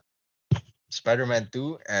we got Spider-Man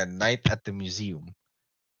 2 and Night at the Museum.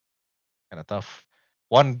 Kind of tough.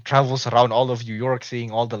 One travels around all of New York,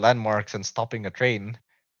 seeing all the landmarks and stopping a train.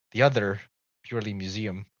 The other, purely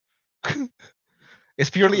museum. It's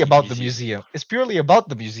purely Purely about the museum. museum. It's purely about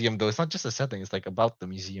the museum, though. It's not just a setting. It's like about the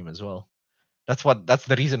museum as well. That's what. That's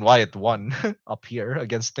the reason why it won up here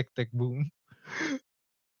against Tick Tick Boom.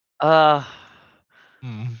 Uh,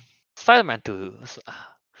 Hmm. Spider-Man 2.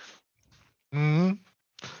 Hmm.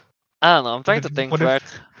 I don't know. I'm What trying if? to think What back.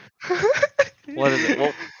 if? What is it?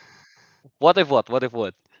 What if what? What if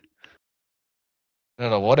what? No,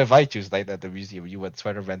 no. What if I choose Night at the Museum? You went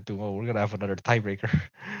Spider-Man 2. Oh, we're gonna have another tiebreaker.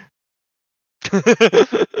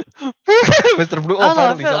 Mr. Blue. I Oh, don't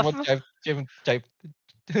know. finally, someone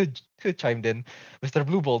chimed in. Mr.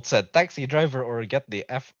 Blue Bolt said, "Taxi driver or get the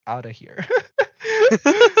f out of here."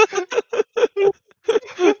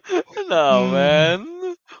 No, Mm.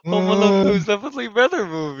 man. Home Alone 2 is Mm. definitely a better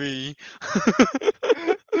movie.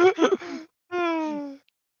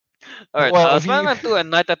 Alright, Well, if you Spider-Man 2 and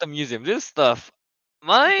Night at the Museum. This stuff.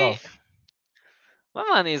 My tough, my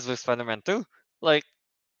money is with Spider-Man 2. Like,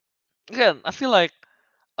 again, I feel like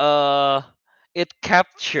uh it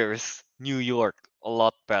captures New York a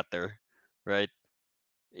lot better, right?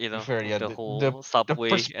 You to be know, fair, with yeah, the the whole the subway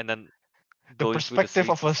pers- and then the going through the perspective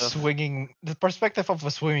streets of and a stuff.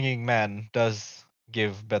 swinging man does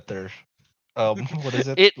give better what is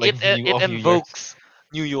it, it like, it uh, view it of New York. invokes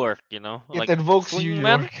New York, you know, It like invokes New Swinging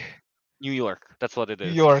Man, York. New York. That's what it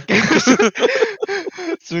New is. York.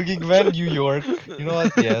 Swinging man, New York. You know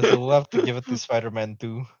what? Yeah, so we'll have to give it to Spider-Man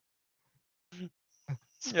 2.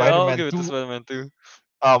 Yeah, I'll Spider-Man give it to 2. Spider-Man too.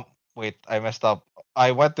 Um, wait, I messed up.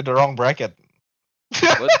 I went to the wrong bracket.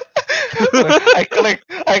 What?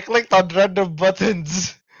 I clicked on random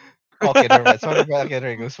buttons. Okay, never mind. Spider-Man. Okay,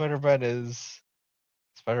 there you go. Spider-Man is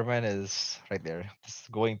right there. It's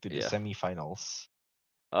going to the Yeah. semifinals.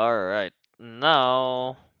 All right.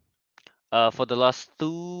 Now, for the last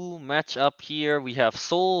two match up here, we have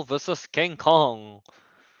Soul versus King Kong.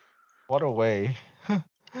 What a way.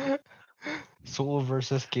 Soul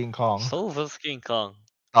versus King Kong. Soul versus King Kong.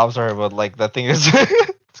 I'm sorry, but like the thing is,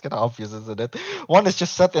 it's kind of obvious, isn't it? One is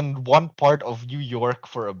just set in one part of New York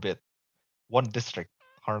for a bit, one district,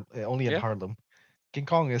 only in Yeah. Harlem. King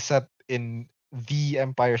Kong is set in the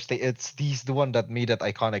Empire State. It's the one that made it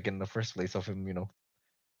iconic in the first place of him,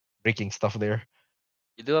 breaking stuff there.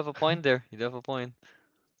 You do have a point there. You do have a point.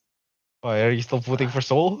 Why are you still voting Ah, for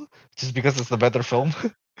Soul? Just because it's the better film?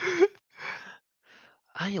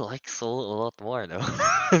 I like Soul a lot more though.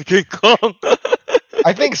 than King Kong.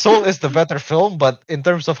 I think Soul is the better film, but in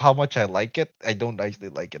terms of how much I like it, I don't actually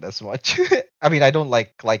like it as much. I mean, I don't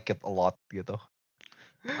like it a lot, you know.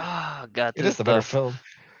 Ah, God, It this is the better stuff. film.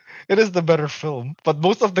 It is the better film, but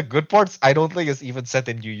most of the good parts I don't think is even set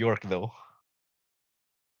in New York though.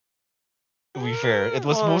 To be fair, it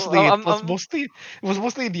was Well, mostly it was mostly it was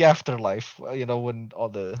mostly the afterlife, when all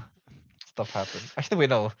the stuff happened. Actually, wait,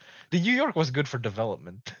 no, the New York was good for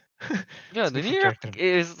development. yeah, It's the good New for York character.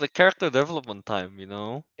 is the character development time, you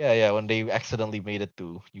know? Yeah, yeah, when they accidentally made it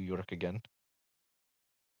to New York again.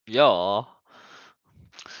 Yeah.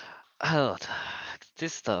 Oh,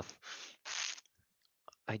 this stuff.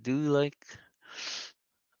 I do like.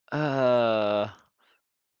 Uh,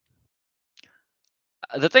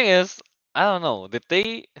 the thing is, I don't know. Did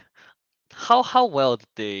they? How well did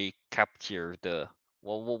they capture the?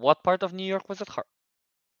 What part of New York was it?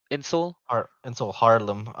 In Seoul, And so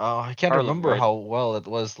Harlem. I can't Harlem, remember right? how well it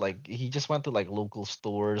was. Like he just went to like local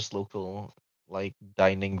stores, local like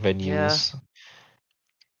dining Yeah, venues.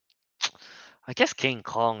 I guess King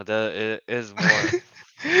Kong is more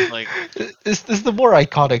like. It's the more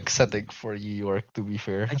iconic setting for New York, to be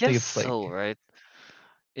fair. I I think guess it's like so, right?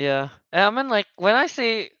 Yeah. And I mean, like when I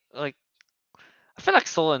say like, I feel like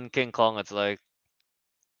Soul and King Kong. It's like,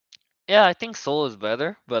 yeah, I think Soul is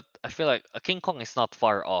better, but I feel like a King Kong is not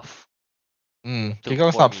far off to King Kong's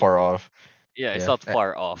for not me. far off. Yeah, it's Yeah. not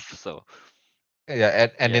far off. So Yeah,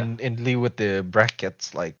 and yeah, in lieu with the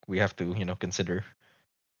brackets, like we have to, consider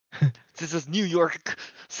this is New York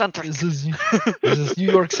this centric. is this is New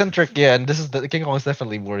York centric, yeah, and this is the King Kong is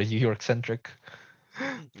definitely more New York centric.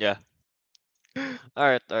 Yeah. All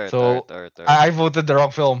right. All right. All right. So All right. All right. I voted the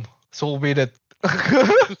wrong film. Soul made it.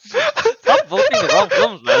 Stop voting the wrong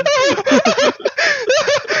films, man.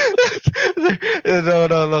 No,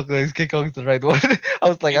 no, look, King Kong's the right one. I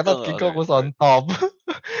was like, I King thought Kong. King All Kong right. was All right. on top.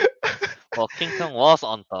 Well, King Kong was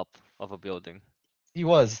on top of a building. He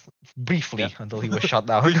was Yeah. briefly until he was shot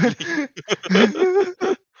down. Briefly.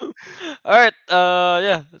 All right.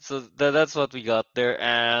 Yeah. So that's what we got there,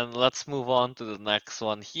 and let's move on to the next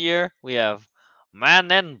one. Here we have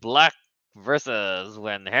Man in Black versus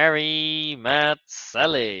When Harry Met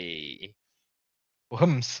Sally.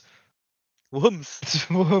 Whooms. Whooms.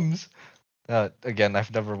 Whooms. Again,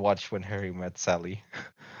 I've never watched When Harry Met Sally.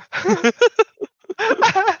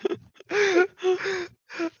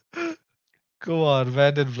 Come on,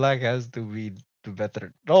 Man in Black has to be the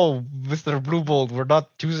better. No, Mr. Bluebolt, we're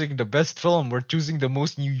not choosing the best film. We're choosing the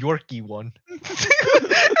most New Yorky one. Is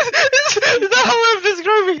that how I'm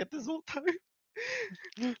describing it this whole time?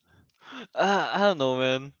 I don't know,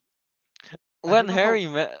 man. I When don't know how. Harry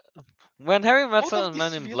met when Harry met Both Sally of and Man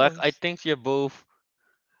these in Black, I villains, think you're both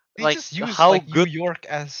they like just use how like New good. York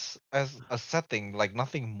as a setting, like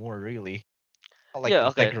nothing more really. Not, like Yeah.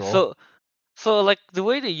 Okay. integral. So like the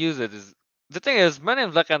way they use it is the thing is Men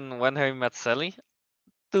in Black and When Harry Met Sally.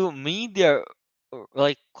 To me, they're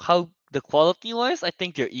like how the quality wise, I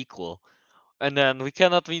think they're equal. And then we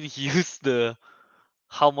cannot really use the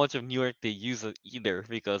how much of New York they use it either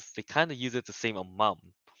because they kind of use it the same amount.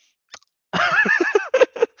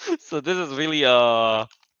 So this is really a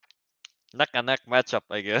neck and neck matchup,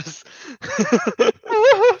 I guess.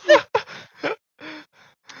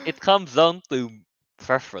 It comes down to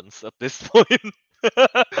preference at this point.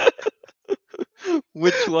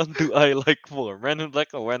 Which one do I like more, Men in Black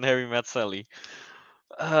or When Harry Met Sally?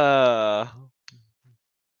 Uh,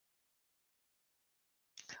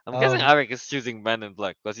 I'm guessing um, Arik is choosing Men in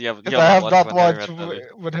Black because you because I haven't have watched not When Harry watched Met Sally.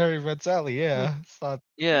 When Harry Met Sally. Yeah, it's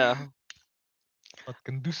Yeah. not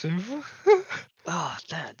conducive. Oh,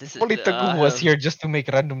 damn, this is Only Tagu was here just to make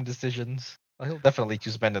random decisions. He'll definitely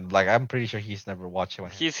choose Men in Black. I'm pretty sure he's never watched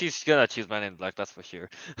When Harry. he's gonna choose Men in Black, that's for sure.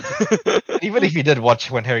 And even if he did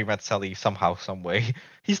watch When Harry Met Sally somehow, some way,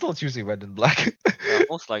 he's still choosing Men in Black.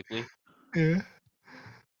 Most likely. Yeah.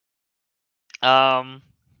 Um,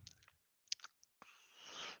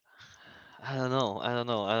 I don't know. I don't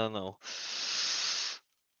know. I don't know.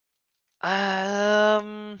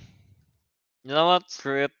 Um, you know what?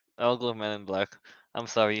 Screw it. I'll go Men in Black. I'm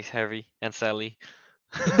sorry, Harry and Sally.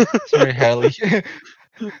 Sorry, Harley.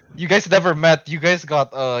 You guys never met. You guys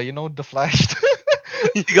got the Flash.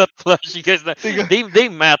 You got flashed. You guys, They got, they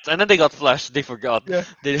met and then they got flashed. They forgot. yeah,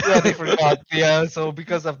 They. yeah, they forgot. Yeah, so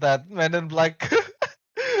because of that, Men in Black,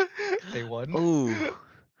 they won. Ooh.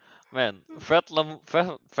 Man, Fred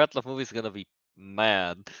Love movie is gonna be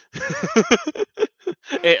mad.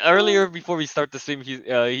 Earlier before we start the stream,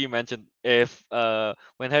 he mentioned if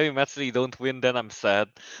when Harry Met Sally don't win, then I'm sad.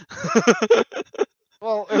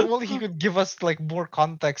 Well, if only he could give us like more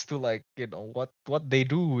context to like what they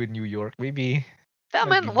do in New York. Maybe Yeah,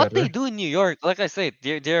 might be man, what they better. do in New York, like I said,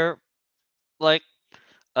 they're like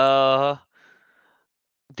uh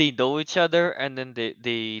they know each other, and then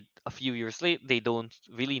they a few years late they don't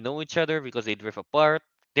really know each other because they drift apart.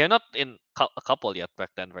 They're not in a couple yet back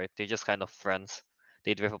then, right? They're just kind of friends.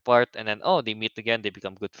 They drift apart, and then they meet again. They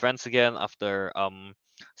become good friends again after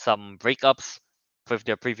some breakups with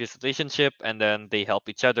their previous relationship, and then they help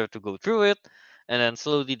each other to go through it, and then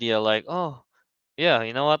slowly they're like, oh yeah,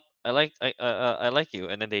 you know what? I like you,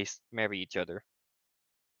 and then they marry each other.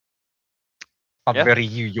 Not Yeah. very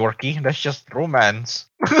New Yorky. That's just romance.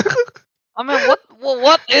 I mean,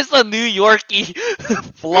 what is a New Yorkie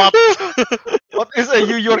plot? What is a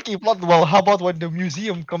New Yorkie plot? Well, how about when the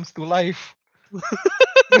museum comes to life?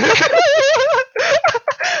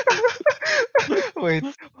 Wait,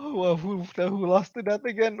 who lost to that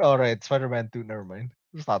again? All right, Spider-Man 2. Never mind.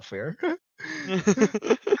 It's not fair.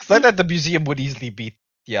 It's like that the museum would easily beat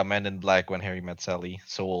Men in Black when Harry Met Sally.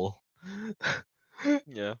 Soul.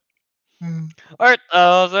 Yeah. All right.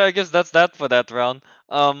 So I guess that's that for that round.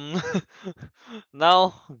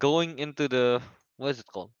 Now going into the what is it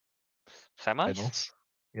called? Semis? Finals.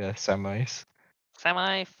 Yeah, semis.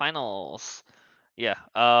 Semi-finals. yeah.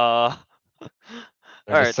 Or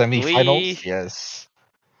All the right. semifinals. Yes.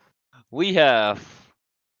 We have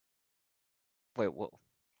wait. What?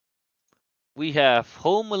 We have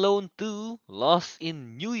Home Alone 2: Lost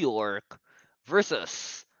in New York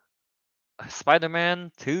versus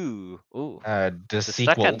Spider-Man 2. Ooh, The the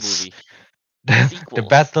second sequels. movie. The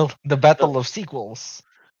sequels. The The battle of sequels.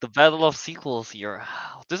 the battle of sequels here.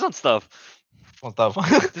 This one's tough. Well, tough.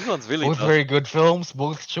 This one's really Both tough. very good films.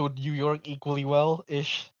 Both showed New York equally well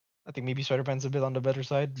ish. I think maybe Spider-Man's a bit on the better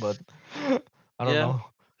side, but I don't Yeah. know.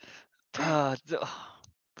 Uh, th-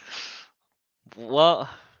 well,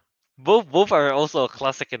 both are also a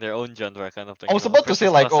classic in their own genre, kind of I thing. You was know, a about to say Christmas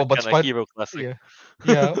like, oh, classic but and a hero classic. yeah,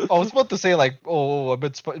 yeah. I was about to say like, oh,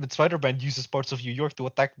 but Spider-Man uses parts of New York to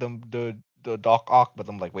attack them, the Doc Ock, but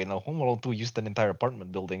I'm like, wait, no, Home Alone 2 used an entire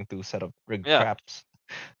apartment building to set up rig Yeah, traps.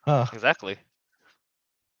 Huh. exactly.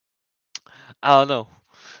 I don't know.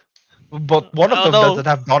 But one of I don't them know. doesn't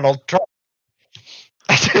have Donald Trump.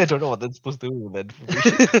 I don't know what that's supposed to do with that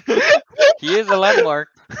information. He is a landmark.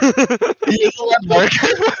 He is a landmark.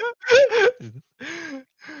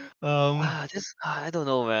 I don't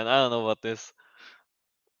know, man. I don't know about this.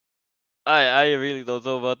 I really don't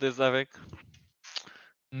know about this, Epic.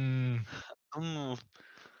 mm, Hmm.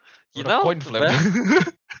 You what a know, coin the flip. best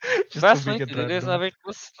Just to best make way it to do this, random. Epic.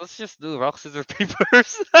 Let's just do rock scissors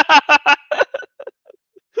papers.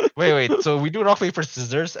 Wait. So we do rock paper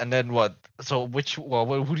scissors, and then what? So who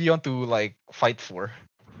do you want to like fight for?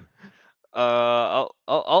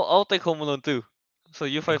 I'll take Home Alone 2. So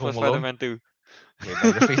you Take fight for Home Alone. Spider-Man 2. Okay, now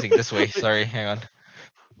you're facing this way. Sorry, hang on.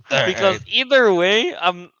 All Because right. either way,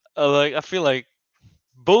 I'm like I feel like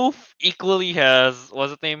both equally has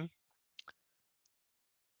what's the name?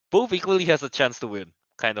 Both equally has a chance to win,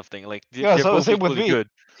 kind of thing. Like Yeah. they're So both same with equally me. good,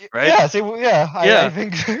 right? Yeah. Same. Yeah. I Yeah,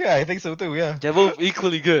 think. Yeah. I think so too. Yeah. they're both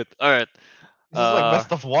equally good. All right. This is like Uh,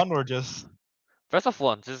 best of one or just Best of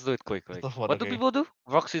one. Just do it quick. best Like, of one. what do Okay. people do?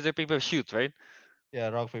 Rock, scissors, paper, shoot, right? Yeah.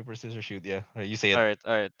 Rock paper scissors shoot. Yeah. All right, you say it. All right,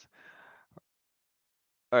 all right,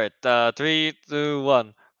 all right. Three, two,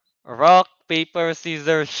 one. Rock, paper,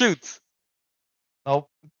 scissors, shoot. Nope.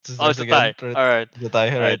 Oh, Scissors it's a tie. again. Right. All right, The tie.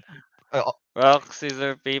 All all right. right. Oh, Rock,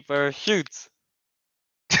 scissors, paper, shoot.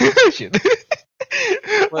 shit.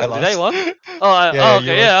 I What, did I lost. won? Oh, Yeah. You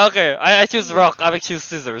okay, lost. yeah, okay. I choose rock. I choose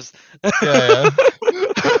scissors. Yeah.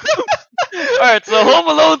 All right, so Home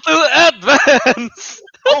Alone 2 advance.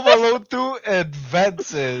 Home Alone 2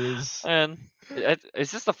 advances. And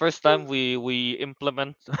is this the first time we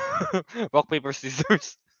implement rock paper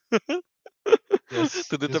scissors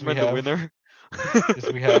Yes, to yes we determine the have. winner? Yes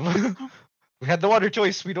we have. We had no other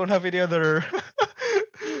choice. We don't have any other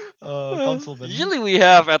councilman. Usually we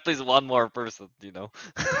have at least one more person, you know.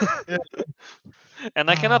 Yeah, And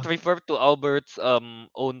I cannot refer to Albert's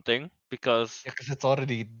own thing because because it's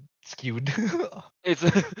already skewed. it's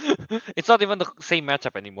it's not even the same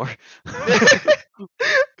matchup anymore.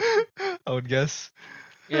 I would guess.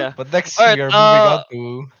 Yeah. But next All we right. are moving on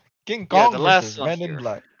to King Yeah, the Kong last versus one Men in here.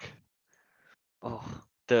 Black. Oh,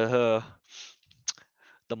 the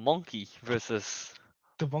the monkey versus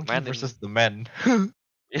The monkey man versus in the men.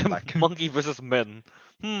 Black. monkey versus men.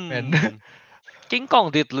 Men. King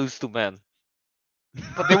Kong did lose to man.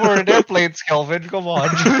 But they were in airplanes, Kelvin. Come on.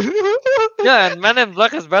 Yeah, and Men in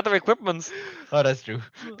Black has better equipments. Oh, that's true.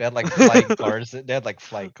 They had like flying cars. They had like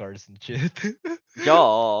flying cars and shit.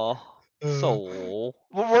 Yeah. Uh, So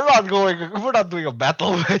we're not going. We're not doing a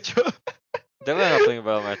battle match. definitely not thinking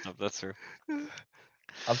about a matchup. That's true.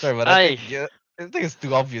 I'm sorry, but I I think yeah, I think it's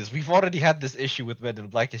too obvious. We've already had this issue with Men in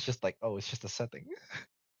Black. It's just like, oh, it's just a setting.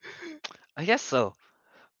 I guess so.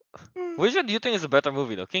 Which one do you think is a better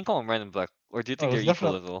movie though, King Kong or Men in Black, or do you think Oh, they're it's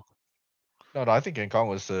equal definitely as well? no. I think King Kong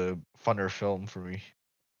was a funner film for me.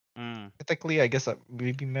 Mm. Technically, I guess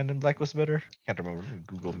maybe Men in Black was better. Can't remember. Let me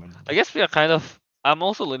Google Men in I Black. guess we are kind of. I'm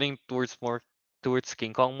also leaning towards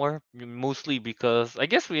King Kong more, mostly because I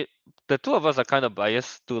guess the two of us are kind of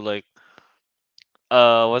biased to like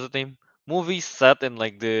what's the name, movies set in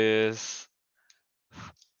like this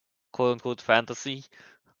quote unquote fantasy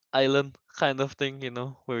island kind of thing, you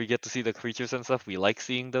know, where we get to see the creatures and stuff. We like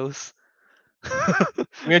seeing those.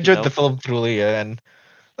 We You enjoyed the know? film truly, yeah, and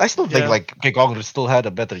I still think Yeah. like King Kong still had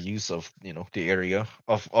a better use of the area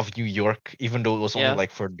of New York, even though it was only Yeah.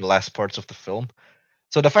 like for the last parts of the film.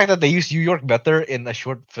 So the fact that they used New York better in a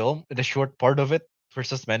short film, in a short part of it,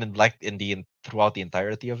 versus Men in Black throughout the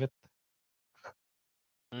entirety of it,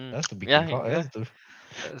 that's to be Yeah, King Kong. yeah.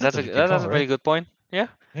 That's to be King That's Kong, a right? pretty good point. Yeah.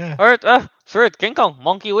 Yeah, All right. Screw it. King Kong.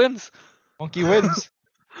 Monkey wins. Monkey wins.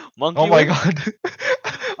 Oh Monkey my wins. god,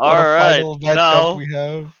 what All a right. final matchup Now we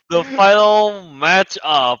have. the final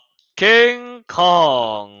matchup. King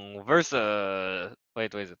Kong versus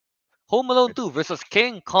wait, is it Home Alone 2 versus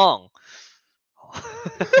King Kong?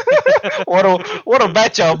 What a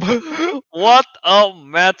matchup. What a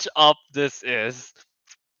matchup this is.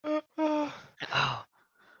 Oh,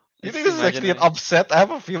 You think just this is actually an imagine. upset? I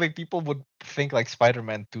have a feeling people would think like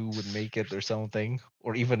Spider-Man 2 would make it or something.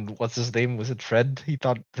 Or even what's his name? Was it Fred? He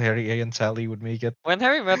thought Harry and Sally would make it. When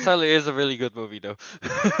Harry Met Sally is a really good movie, though.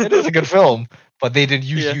 It is a good film, but they didn't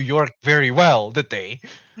use Yeah. New York very well, did they?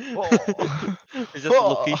 Oh. It's just the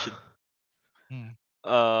location. Hmm.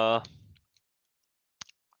 Uh,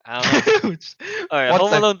 I don't know. Which- Alright, What's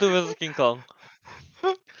Home that? Alone 2 versus King Kong.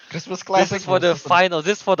 Christmas This classic is for the versus an final.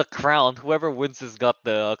 This is for the crown. Whoever wins has got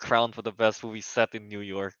the crown for the best movie set in New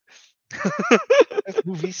York.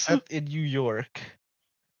 movie set in New York.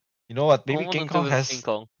 You know what? Maybe Home King Alone 2 Kong versus King has.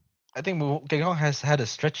 Kong. I think King Kong has had a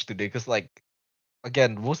stretch today because, like,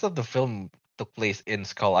 again, most of the film took place in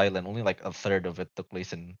Skull Island. Only like a third of it took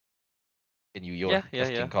place in New York Yeah, as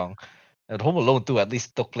King yeah. Kong. And Home Alone 2 at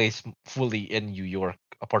least took place fully in New York,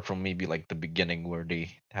 apart from maybe like the beginning where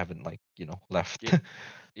they haven't like left. Yeah,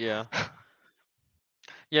 yeah.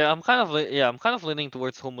 Yeah, I'm kind of leaning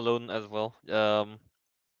towards Home Alone as well.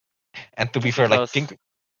 And to be fair, like Because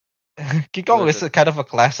King what Kong is is it? a kind of a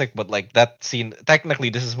classic, but like that scene, technically,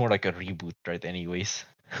 this is more like a reboot, right? Anyways,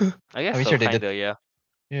 I I guess mean, so, sure they did. kinda, yeah.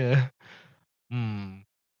 Yeah. Hmm.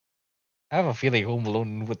 I have a feeling Home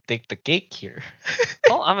Alone would take the cake here.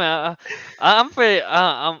 Oh, I mean, I'm pretty,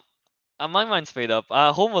 my mind's made up.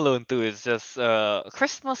 Home Alone 2 is just a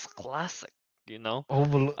Christmas classic, you know.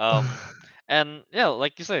 Home Alone. And yeah,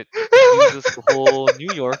 like you said, uses the whole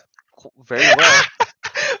New York very well.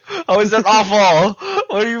 How is that awful?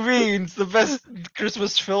 What do you mean? It's the best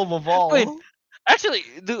Christmas film of Wait, all. actually,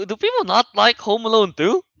 do people not like Home Alone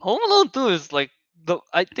 2? Home Alone 2 is like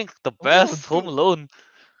I think the Home Alone best Home 2. Alone.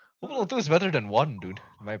 Home Alone 2 is better than 1, dude,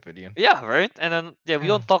 in my opinion. Yeah, right. And then yeah, we Yeah.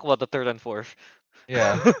 don't talk about the third and fourth.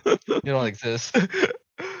 Yeah. You don't exist.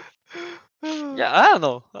 Yeah, I don't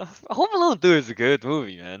know. Home Alone 2 is a good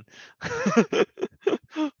movie, man.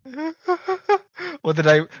 What did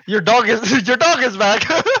I? Your dog is back.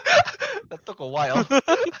 That took a while.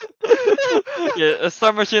 Yeah,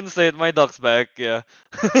 Star Machine said my dog's back. Yeah.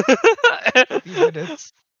 3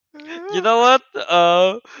 minutes. You know what?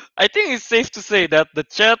 I think it's safe to say that the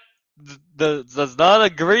chat does not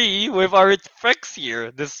agree with our effects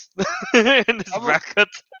here. This in this I'm a- bracket.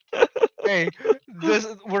 Hey,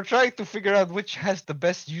 we're trying to figure out which has the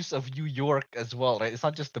best use of New York as well, right? It's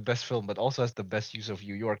not just the best film, but also has the best use of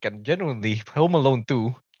New York. And genuinely, Home Alone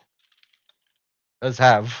 2 does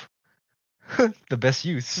have the best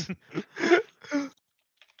use.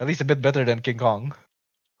 At least a bit better than King Kong.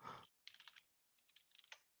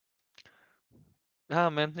 Ah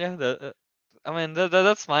man, yeah. I mean,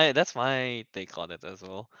 that's my take on it as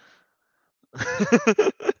well.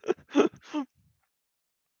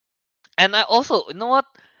 And I also, you know what?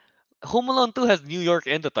 Home Alone 2 has New York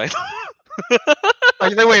in the title.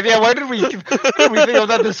 Wait, yeah, why did we think of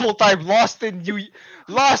that this whole time? Lost in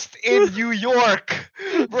New York,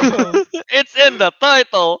 bro. It's in the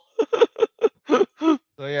title.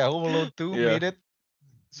 So yeah, Home Alone 2 Yeah. made it.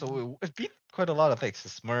 So it beat quite a lot of things. The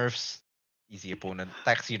Smurfs, easy opponent.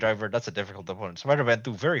 Taxi Driver, that's a difficult opponent. Spider-Man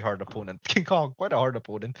 2, very hard opponent. King Kong, quite a hard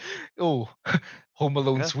opponent. Oh, Home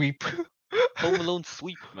Alone Yeah. sweep. Home Alone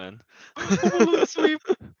sweep, man. Home Alone sweep.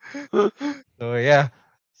 So yeah.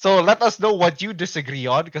 So let us know what you disagree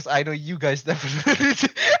on, because I know you guys definitely.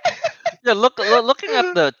 Yeah, looking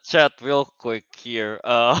at the chat real quick here.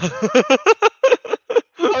 How's-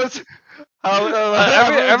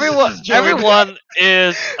 everyone's just joining. Everyone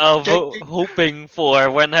is Can- hoping for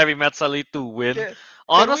When Harry Met Sally to win. Can we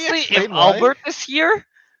Honestly, if explain why? Albert is here,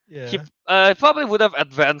 Yeah. he probably would have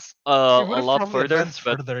advanced He a would have lot probably further. advanced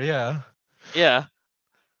But further, yeah. yeah,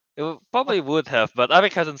 probably would have. But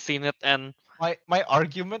Arik hasn't seen it, and My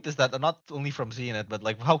argument is that not only from seeing it, but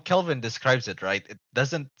like how Kelvin describes it, right? It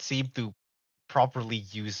doesn't seem to properly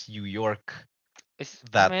use New York.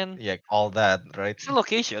 I mean, Yeah, all that, right? it's a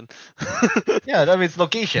location. Yeah, I mean it's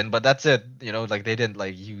location, but that's it. Like they didn't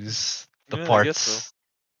like use the Yeah, I parts guess so.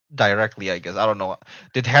 directly. I guess I don't know.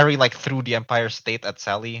 Did Harry like threw the Empire State at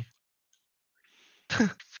Sally?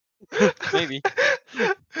 Maybe.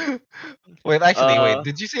 Wait, actually, Uh,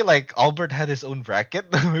 Did you say like Albert had his own bracket?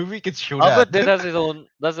 Maybe we could show Albert that.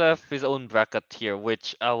 does have his own bracket here,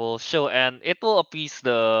 which I will show, and it will appease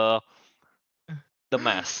the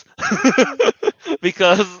mass.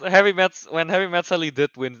 Because when Harry Met Sally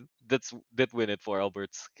did win it for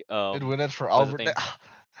Albert's Did win it for what's the Albert. name?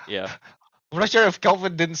 Yeah. I'm not sure if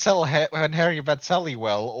Kelvin didn't sell when Harry met Sally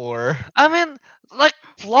well, or I mean, like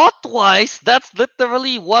plot wise, that's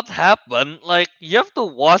literally what happened. Like you have to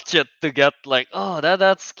watch it to get like, oh,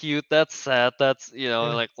 that's cute, that's sad, that's Yeah.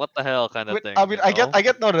 like what the hell kind of I thing, mean, you know? I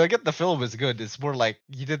get no, I get the film is good. It's more like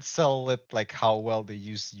you did sell it like how well they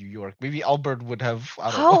use New York. Maybe Albert would have,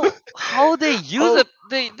 I don't know. How they use Oh, it?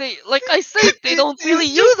 They like I said, they don't really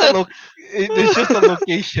it's just use a it. it's just a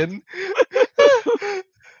location.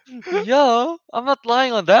 Yeah, I'm not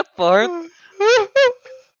lying on that part.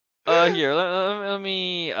 Here, let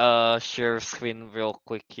me share screen real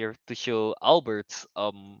quick here to show Albert's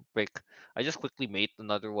pic. I just quickly made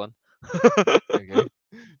another one. Okay.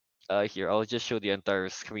 Here, I'll just show the entire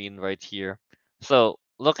screen right here. So,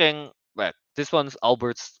 looking back, this one's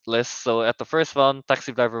Albert's list. So, at the first one,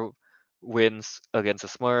 Taxi Driver wins against a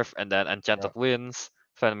Smurf, and then Yeah. Enchanted wins,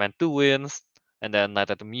 Spider-Man 2 wins, and then Night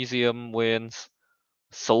at the Museum wins,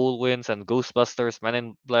 Soul wins, and Ghostbusters, Men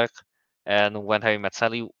in Black, and When Harry Met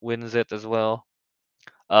Sally wins it as well.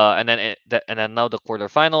 And then now the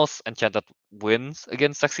quarterfinals, Enchanted wins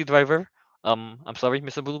against Taxi Driver. I'm sorry,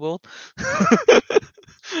 Mr. Blue Bolt.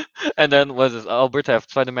 And then was this Albert have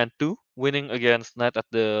Spider-Man 2 winning against Night at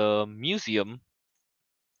the Museum.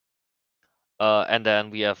 And then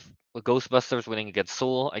we have Ghostbusters winning against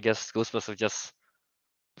Soul. I guess Ghostbusters just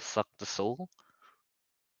sucked the soul.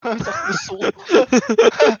 Suck the soul.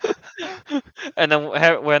 And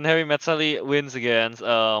then when Harry Met Sally wins against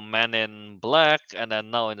Man in Black, and then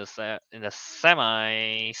now in the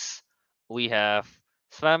semis we have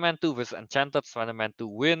Spider-Man 2 versus Enchanted. Spider-Man 2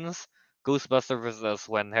 wins. Ghostbuster versus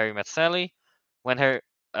When Harry Met Sally. When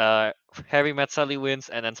uh Harry Met Sally wins,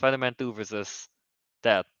 and then Spider-Man 2 versus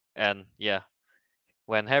that. And yeah,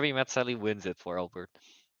 when Harry Met Sally wins it for Albert.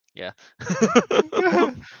 Yeah.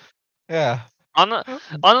 Yeah. Hon-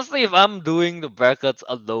 Honestly, if I'm doing the brackets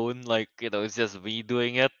alone, like it's just me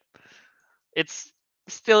doing it, it's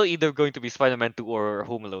still either going to be Spider-Man 2 or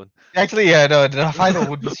Home Alone. Actually, yeah, no, the final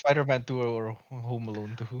would be Spider-Man 2 or Home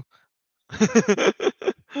Alone 2.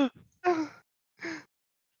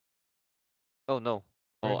 Oh no.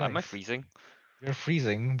 Very Oh, am I nice. freezing? You're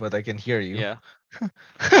freezing, but I can hear you. Yeah.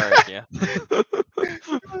 All right. Yeah.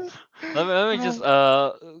 Let me just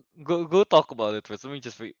go talk about it first. Let me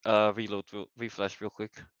just refresh real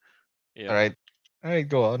quick. Yeah. Alright. Alright,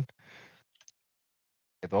 go on.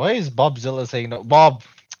 Why is Bobzilla saying no? Bob,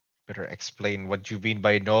 better explain what you mean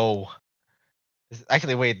by no.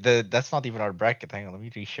 Actually, wait, that's not even our bracket. Hang on, let me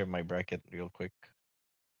reshare my bracket real quick.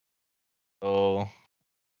 So,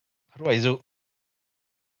 how do I zoom?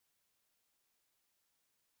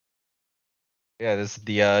 Yeah, this is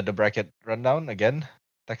the bracket rundown again.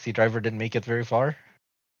 Taxi Driver didn't make it very far.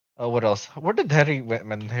 Oh, what else? Where did Harry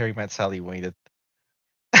met Sally win it?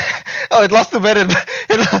 Oh, it lost to Men in Black.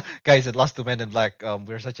 Guys, it lost to Men in Black.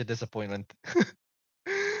 We're such a disappointment.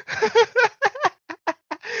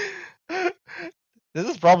 This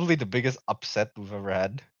is probably the biggest upset we've ever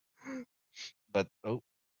had. But oh,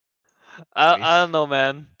 I nice. don't know,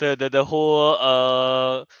 man. The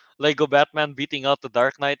whole Lego Batman beating out the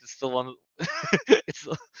Dark Knight is still one. It's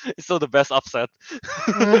still the best upset.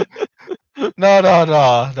 No, no,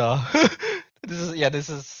 no, no. This is yeah. This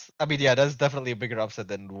is. I mean, yeah. That's definitely a bigger upset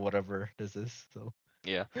than whatever this is. So.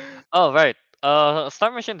 Yeah. Oh right.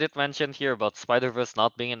 Star Mission did mention here about Spider Verse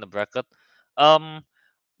not being in the bracket. Um,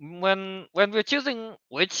 when we're choosing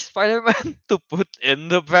which Spider-Man to put in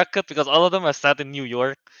the bracket because all of them are set in New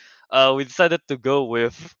York, we decided to go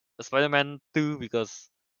with Spider-Man 2 because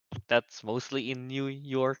that's mostly in New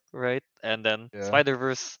York, right? And then Yeah.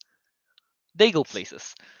 Spider-Verse, they go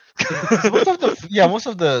places. Because most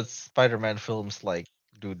of the Spider-Man films, like,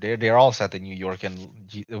 dude, they're all set in New York, and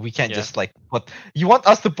we can't Yeah. just like put. You want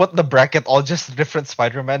us to put in the bracket all just different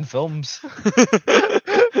Spider-Man films?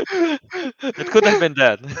 It could have been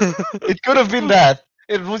that. It could have been that.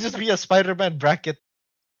 It will just be a Spider-Man bracket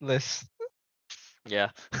list. Yeah.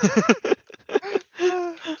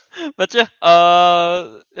 But yeah,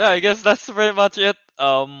 yeah, I guess that's pretty much it.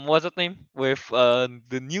 What's it name with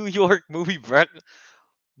the New York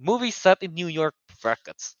movie set in New York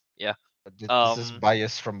brackets. Yeah. But this is Um.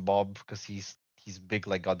 bias from Bob because he's big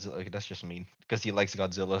like Godzilla. Okay, that's just mean because he likes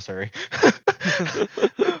Godzilla. Sorry.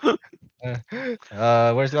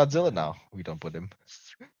 Where's Godzilla now? We don't put him.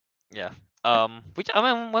 Yeah. Which I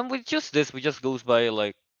mean, when we choose this, we just goes by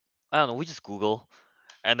like I don't know. We just Google,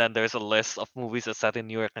 and then there's a list of movies that set in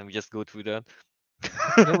New York, and we just go through that.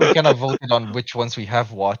 Then we kind of voted on which ones we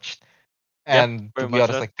have watched. Yeah, And to very be much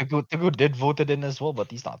honest, that. like Tugu did voted in as well, but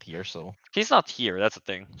he's not here, so He's not here. That's the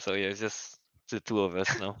thing. So yeah, it's just the two of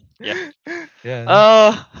us now. Yeah. yeah.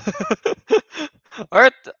 Uh. All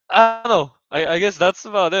right. I don't know. I guess that's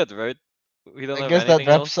about it, right? We don't I have guess that anything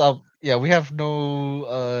else. wraps up. Yeah, we have no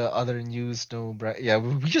other news. No yeah,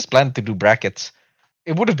 we just planned to do brackets.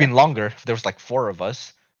 It would have been longer if there was like four of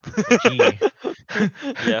us. But gee,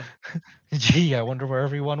 Yeah, gee, I wonder where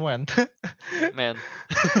everyone went. man.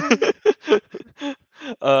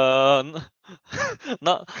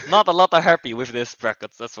 N- not a lot are happy with this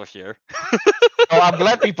brackets, that's for sure. Oh, I'm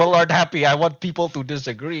glad people aren't happy. I want people to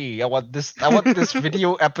disagree. I want this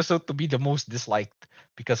video episode to be the most disliked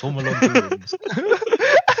because Home Alone 2 wins.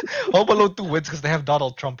 Home Alone 2 wins because they have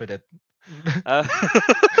Donald Trump in it. Uh,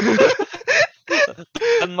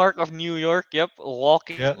 landmark of New York. Yep, a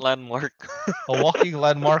walking Yeah. landmark. A walking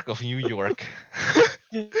landmark of New York.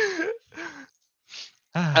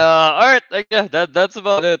 All right, yeah, that's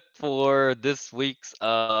about it for this week's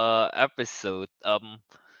episode.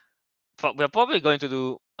 We're probably going to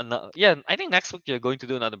do another. Yeah, I think next week you're going to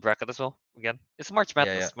do another bracket as well. Again, it's March Yeah,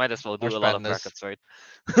 yeah. Madness. Might as well do March a lot of Madness. brackets, right?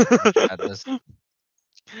 March Madness.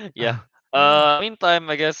 Yeah. Meantime,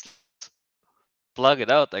 I guess plug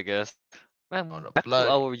it out. I guess, man, On a back to plug.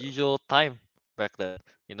 our usual time back then.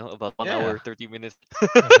 You know, about 1 hour Yeah. 30 minutes.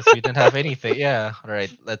 Because we didn't have anything. Yeah. All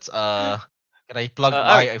right. Let's can I plug All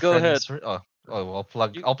right, my go ahead. friends? Oh,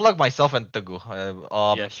 You, I'll plug myself and Tagu.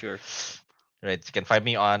 yeah, sure. Right. You can find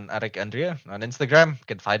me on Arik Andrea on Instagram. You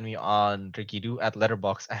can find me on Ricky Do at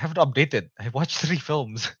Letterbox. I haven't updated. I watched 3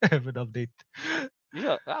 films. I haven't updated.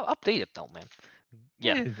 Yeah, I'll update it now, man.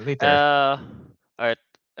 Yeah. Later. All right,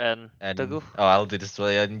 and And Tagu. I'll do this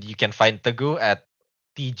way. And you can find Tagu at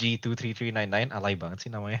TG23399. Alay banget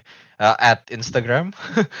sih namanya. At Instagram.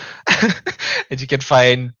 And you can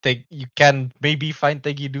find you can maybe find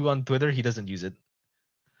Tegidu on Twitter. He doesn't use it.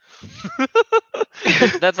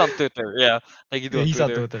 That's on Twitter. Yeah, like you do Yeah, on he's on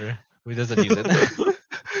Twitter. Twitter. He doesn't use it.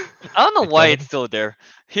 I don't know Right, why it's Kelvin? still there.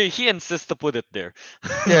 He insists to put it there.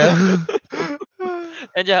 Yeah.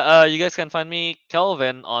 And yeah, you guys can find me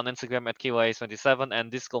Kelvin on Instagram at KY27 and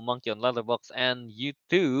Disco Monkey on Letterboxd and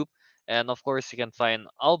YouTube. And of course, you can find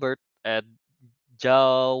Albert at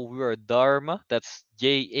Jawiradharma. That's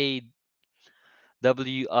JAWIRADHARMA.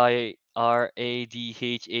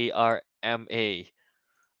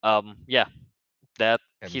 Yeah, that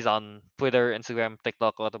And he's on Twitter, Instagram,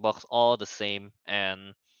 TikTok, Letterboxd, all the same.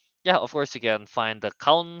 And yeah, of course, you can find the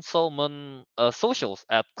Councilman socials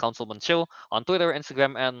at Councilman Show on Twitter,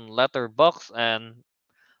 Instagram, and Letterboxd. And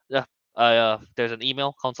yeah, there's an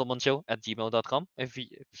email, councilmanshow at gmail.com. If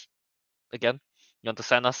again you want to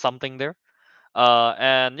send us something there.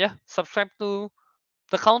 And yeah, subscribe to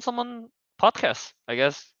the Councilman podcast. I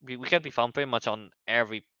guess we can be found pretty much on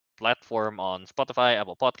every platform on Spotify,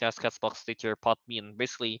 Apple Podcasts, Castbox, Stitcher, Podbean,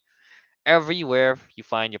 basically everywhere you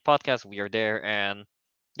find your podcast, we are there. And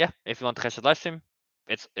yeah, if you want to catch the live stream,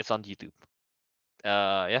 it's on YouTube.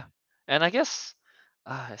 Yeah, and I guess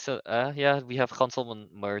yeah, we have Councilman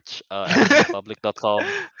merch at teepublic.com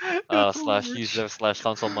slash user slash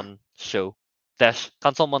Councilman show dash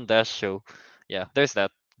Councilman dash show. Yeah, there's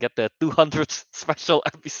that. Get the 200 special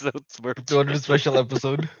episodes merch. 200 special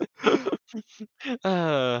episode.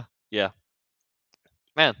 Yeah.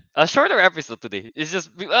 Man, a shorter episode today. It's just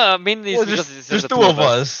mainly it's Well, because it's there's just the two two of of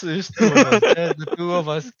us. us. There's two of us. Yeah, the two of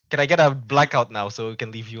us. Can I get a blackout now so we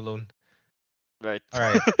can leave you alone? Right. All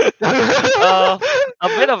right. A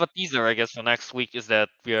bit of a teaser, I guess, for next week is that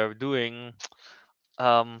we are doing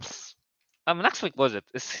next week was it?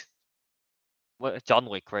 Is what John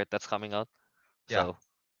Wick, right? That's coming out. Yeah. So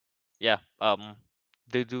yeah,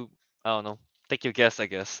 they do. I don't know. Take your guess, I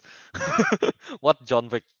guess. What John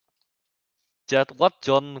Wick? What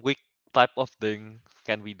John Wick type of thing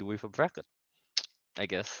can we do with a bracket? I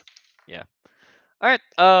guess. Yeah. All right.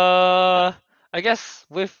 I guess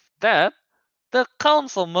with that, the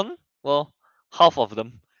councilman, well, half of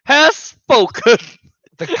them, has spoken.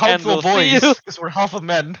 The And council we'll see you. boys, because we're half of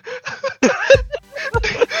men.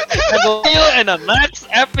 And we'll see you in the next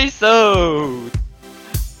episode.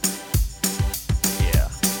 Yeah.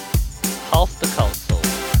 Half the council,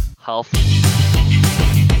 half me.